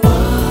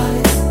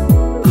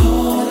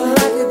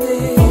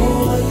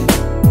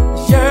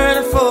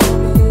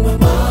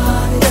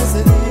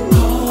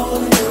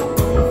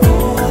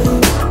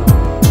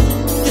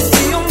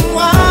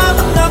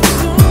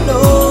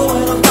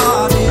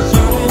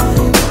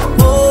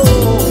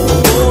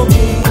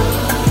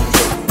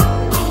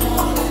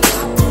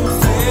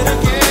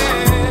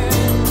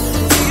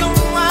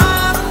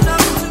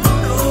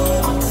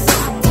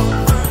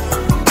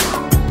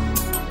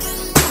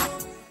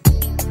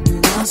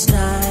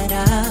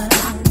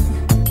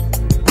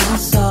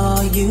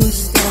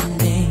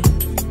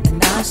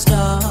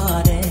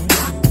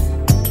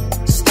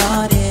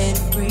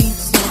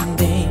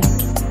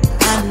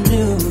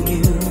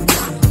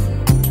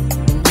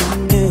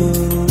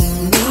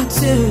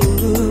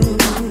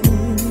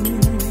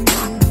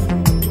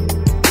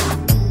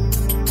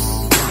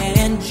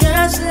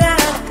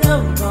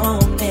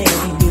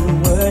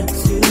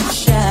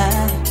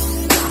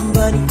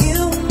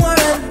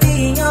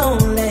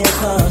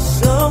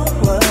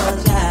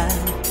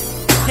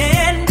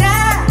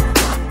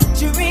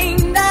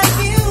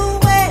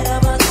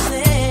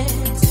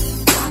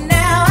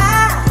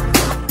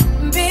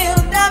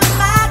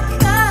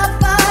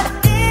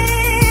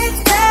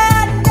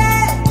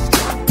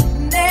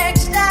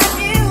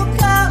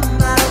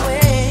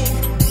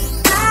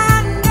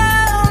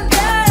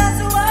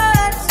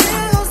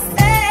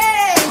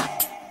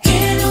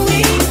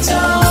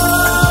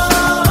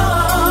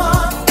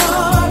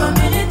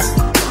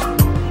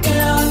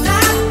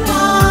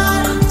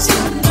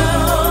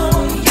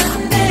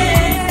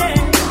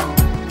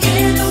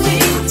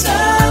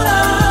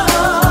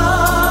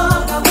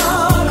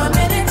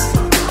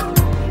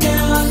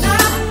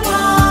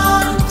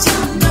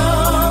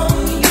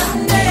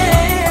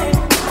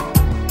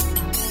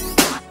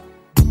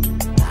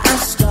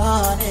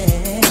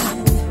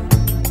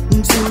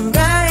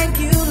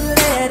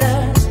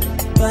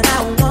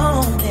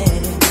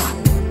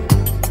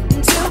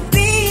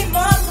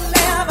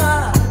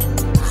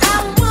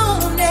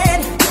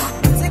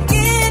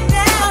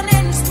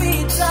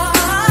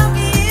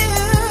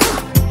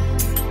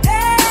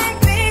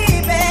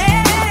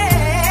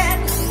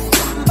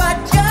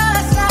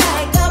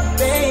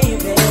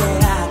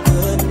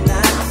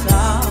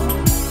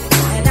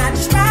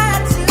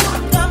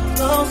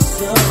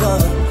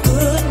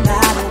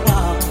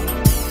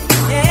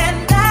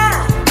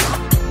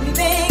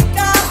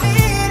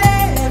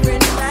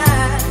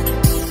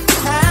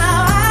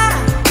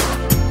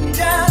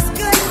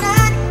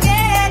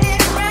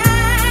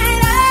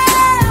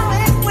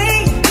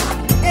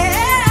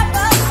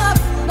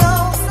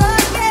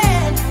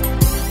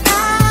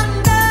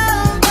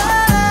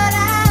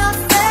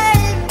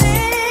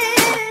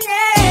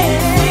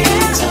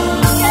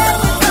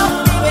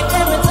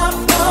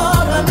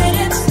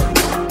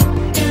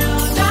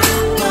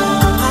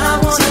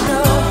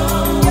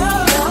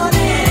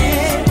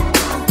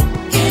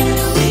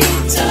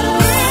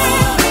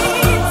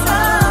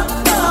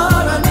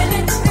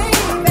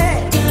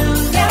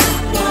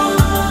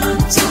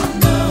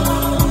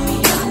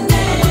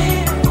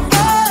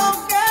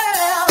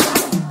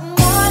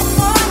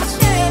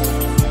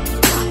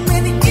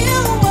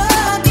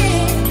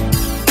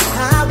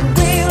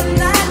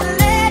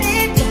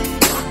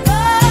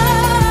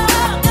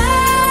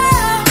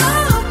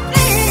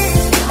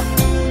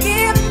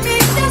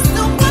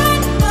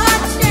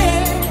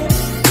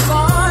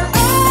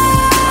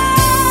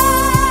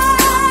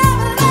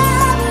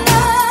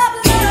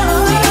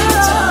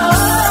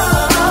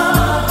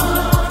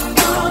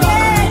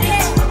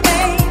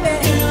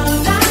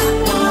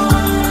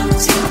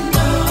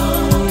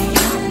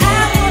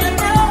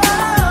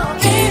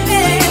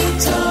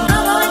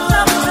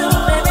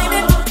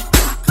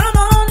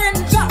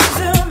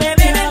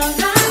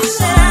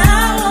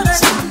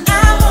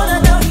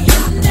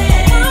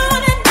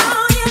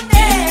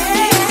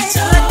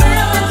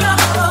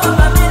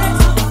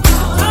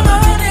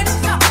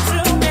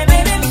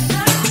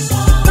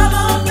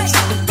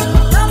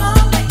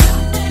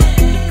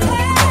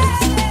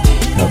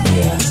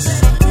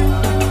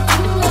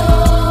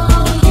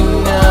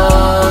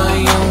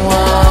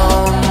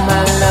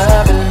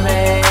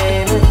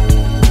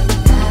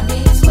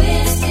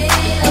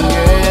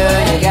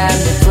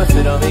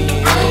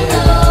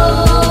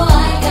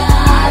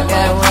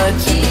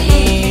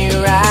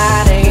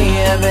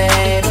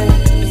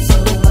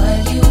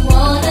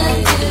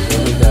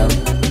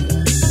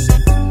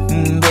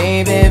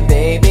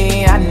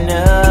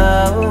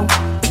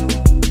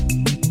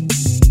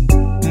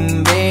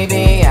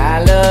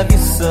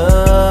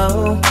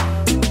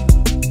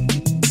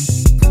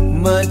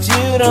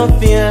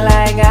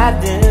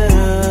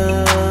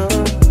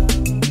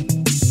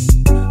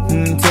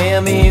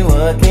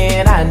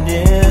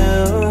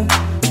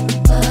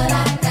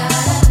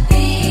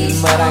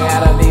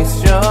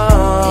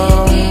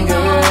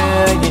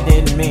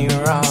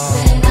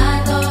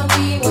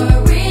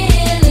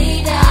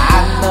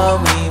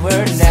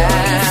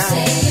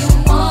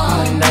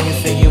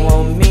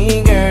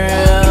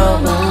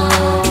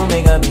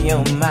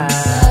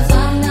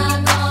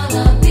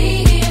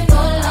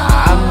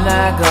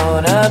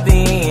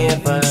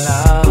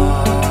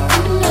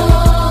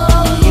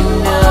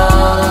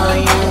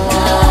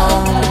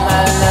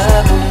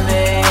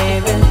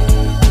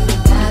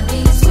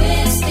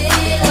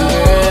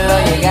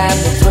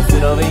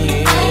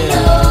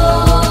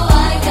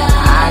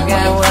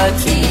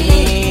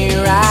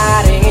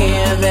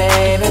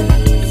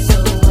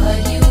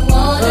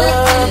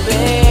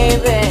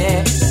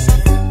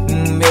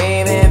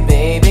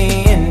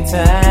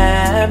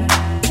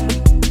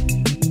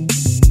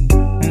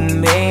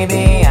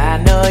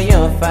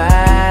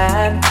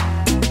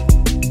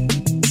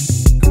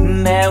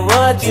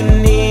 what you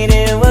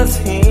needed was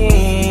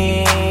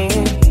here.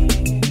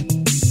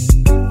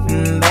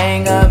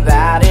 Think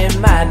about it,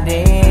 my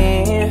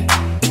dear.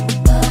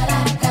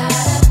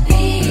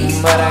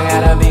 But I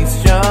gotta be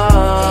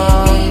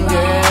strong,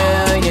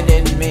 girl. You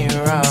did me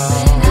wrong.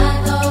 When I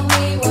thought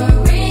we were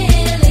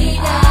really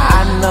down.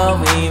 I know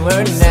we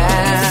were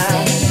now.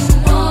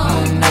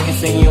 Now you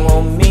say you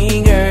want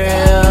me,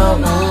 girl.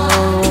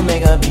 Ooh,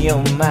 make up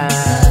your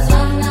mind.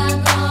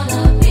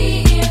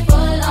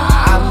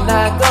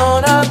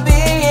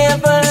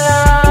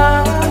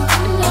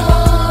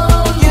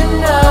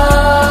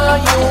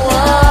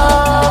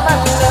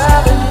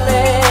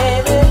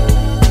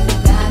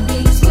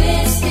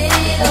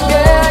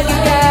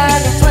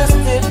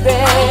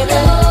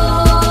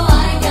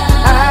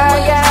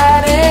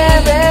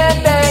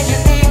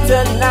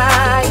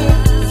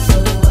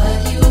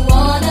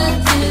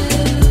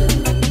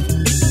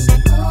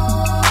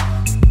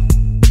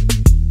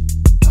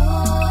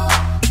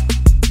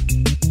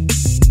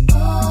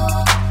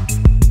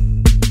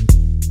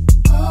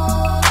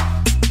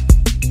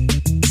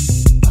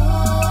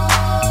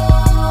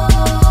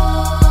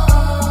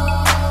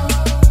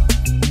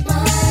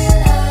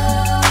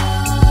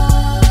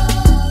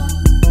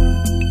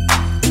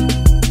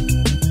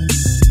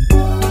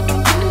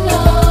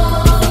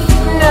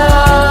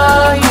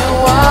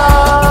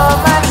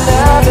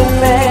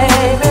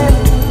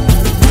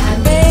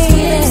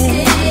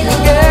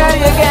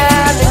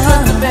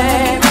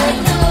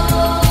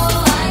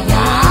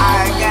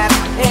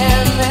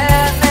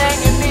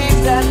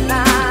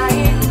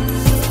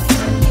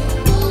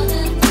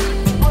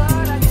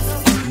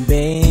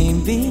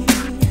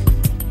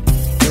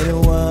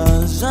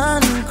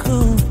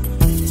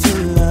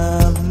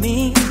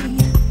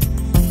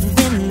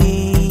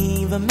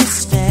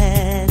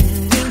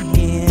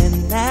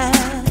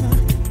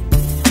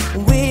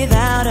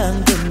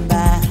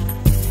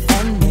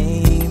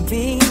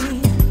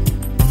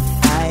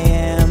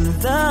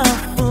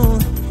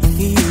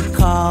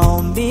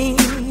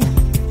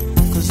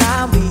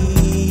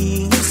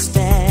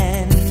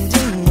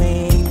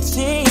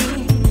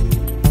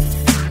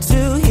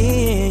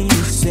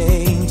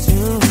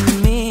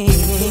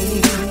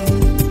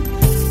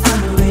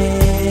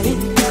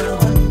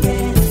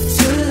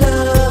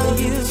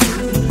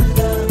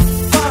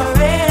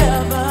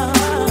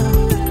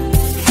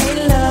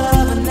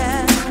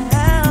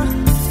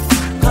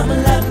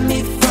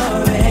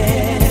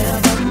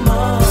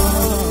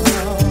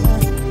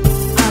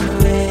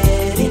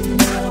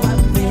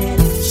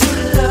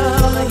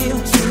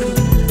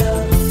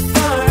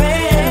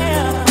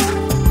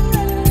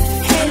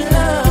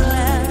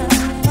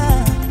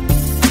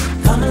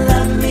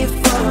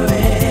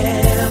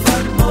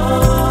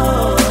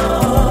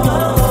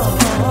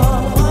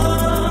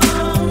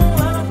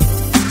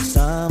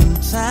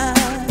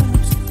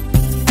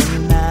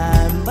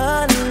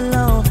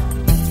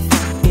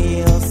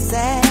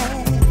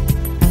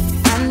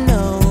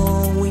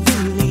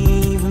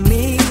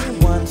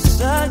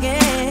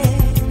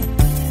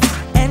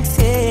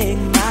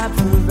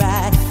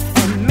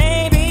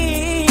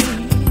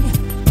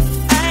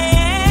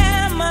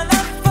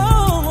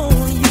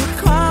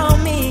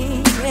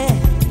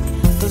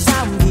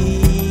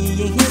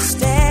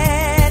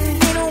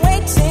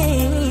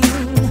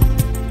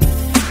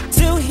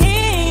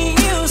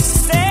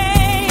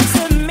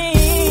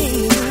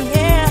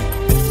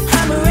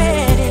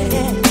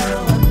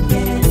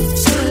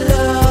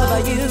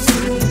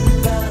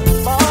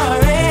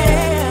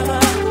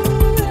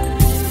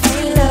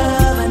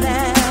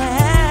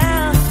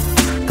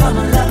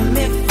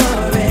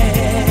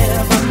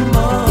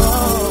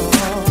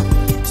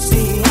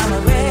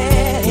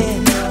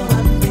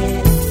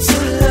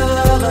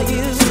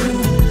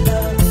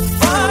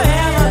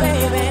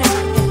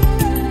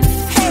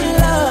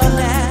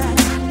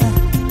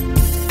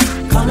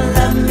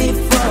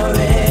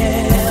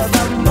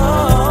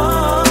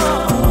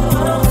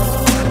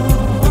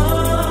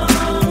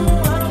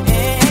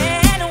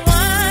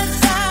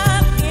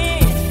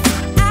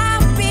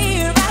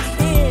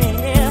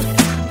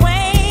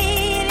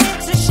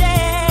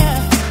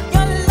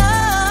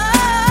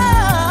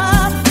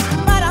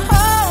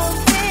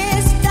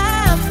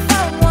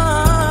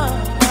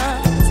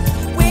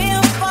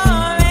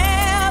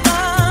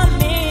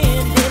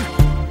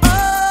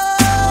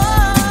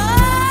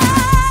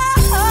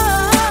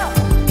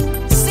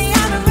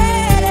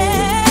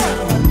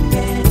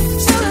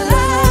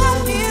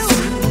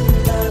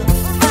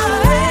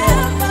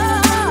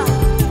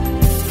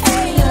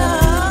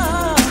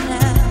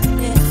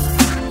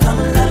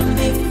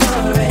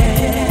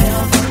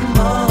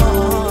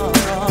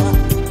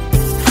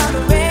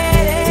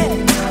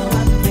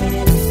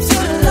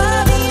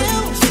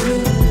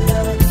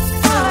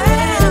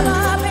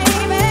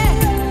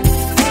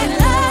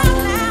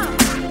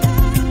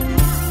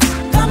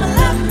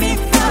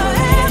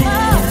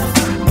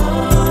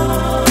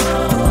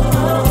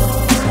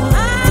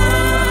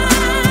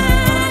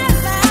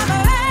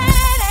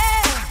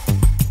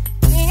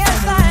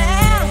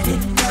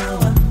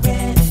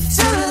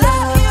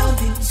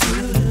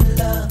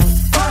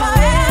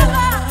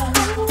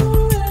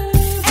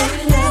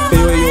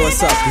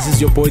 what's up? This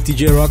is your boy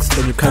DJ Rocks,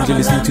 and you're currently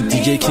listening to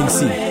DJ King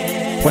C.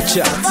 Watch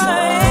out.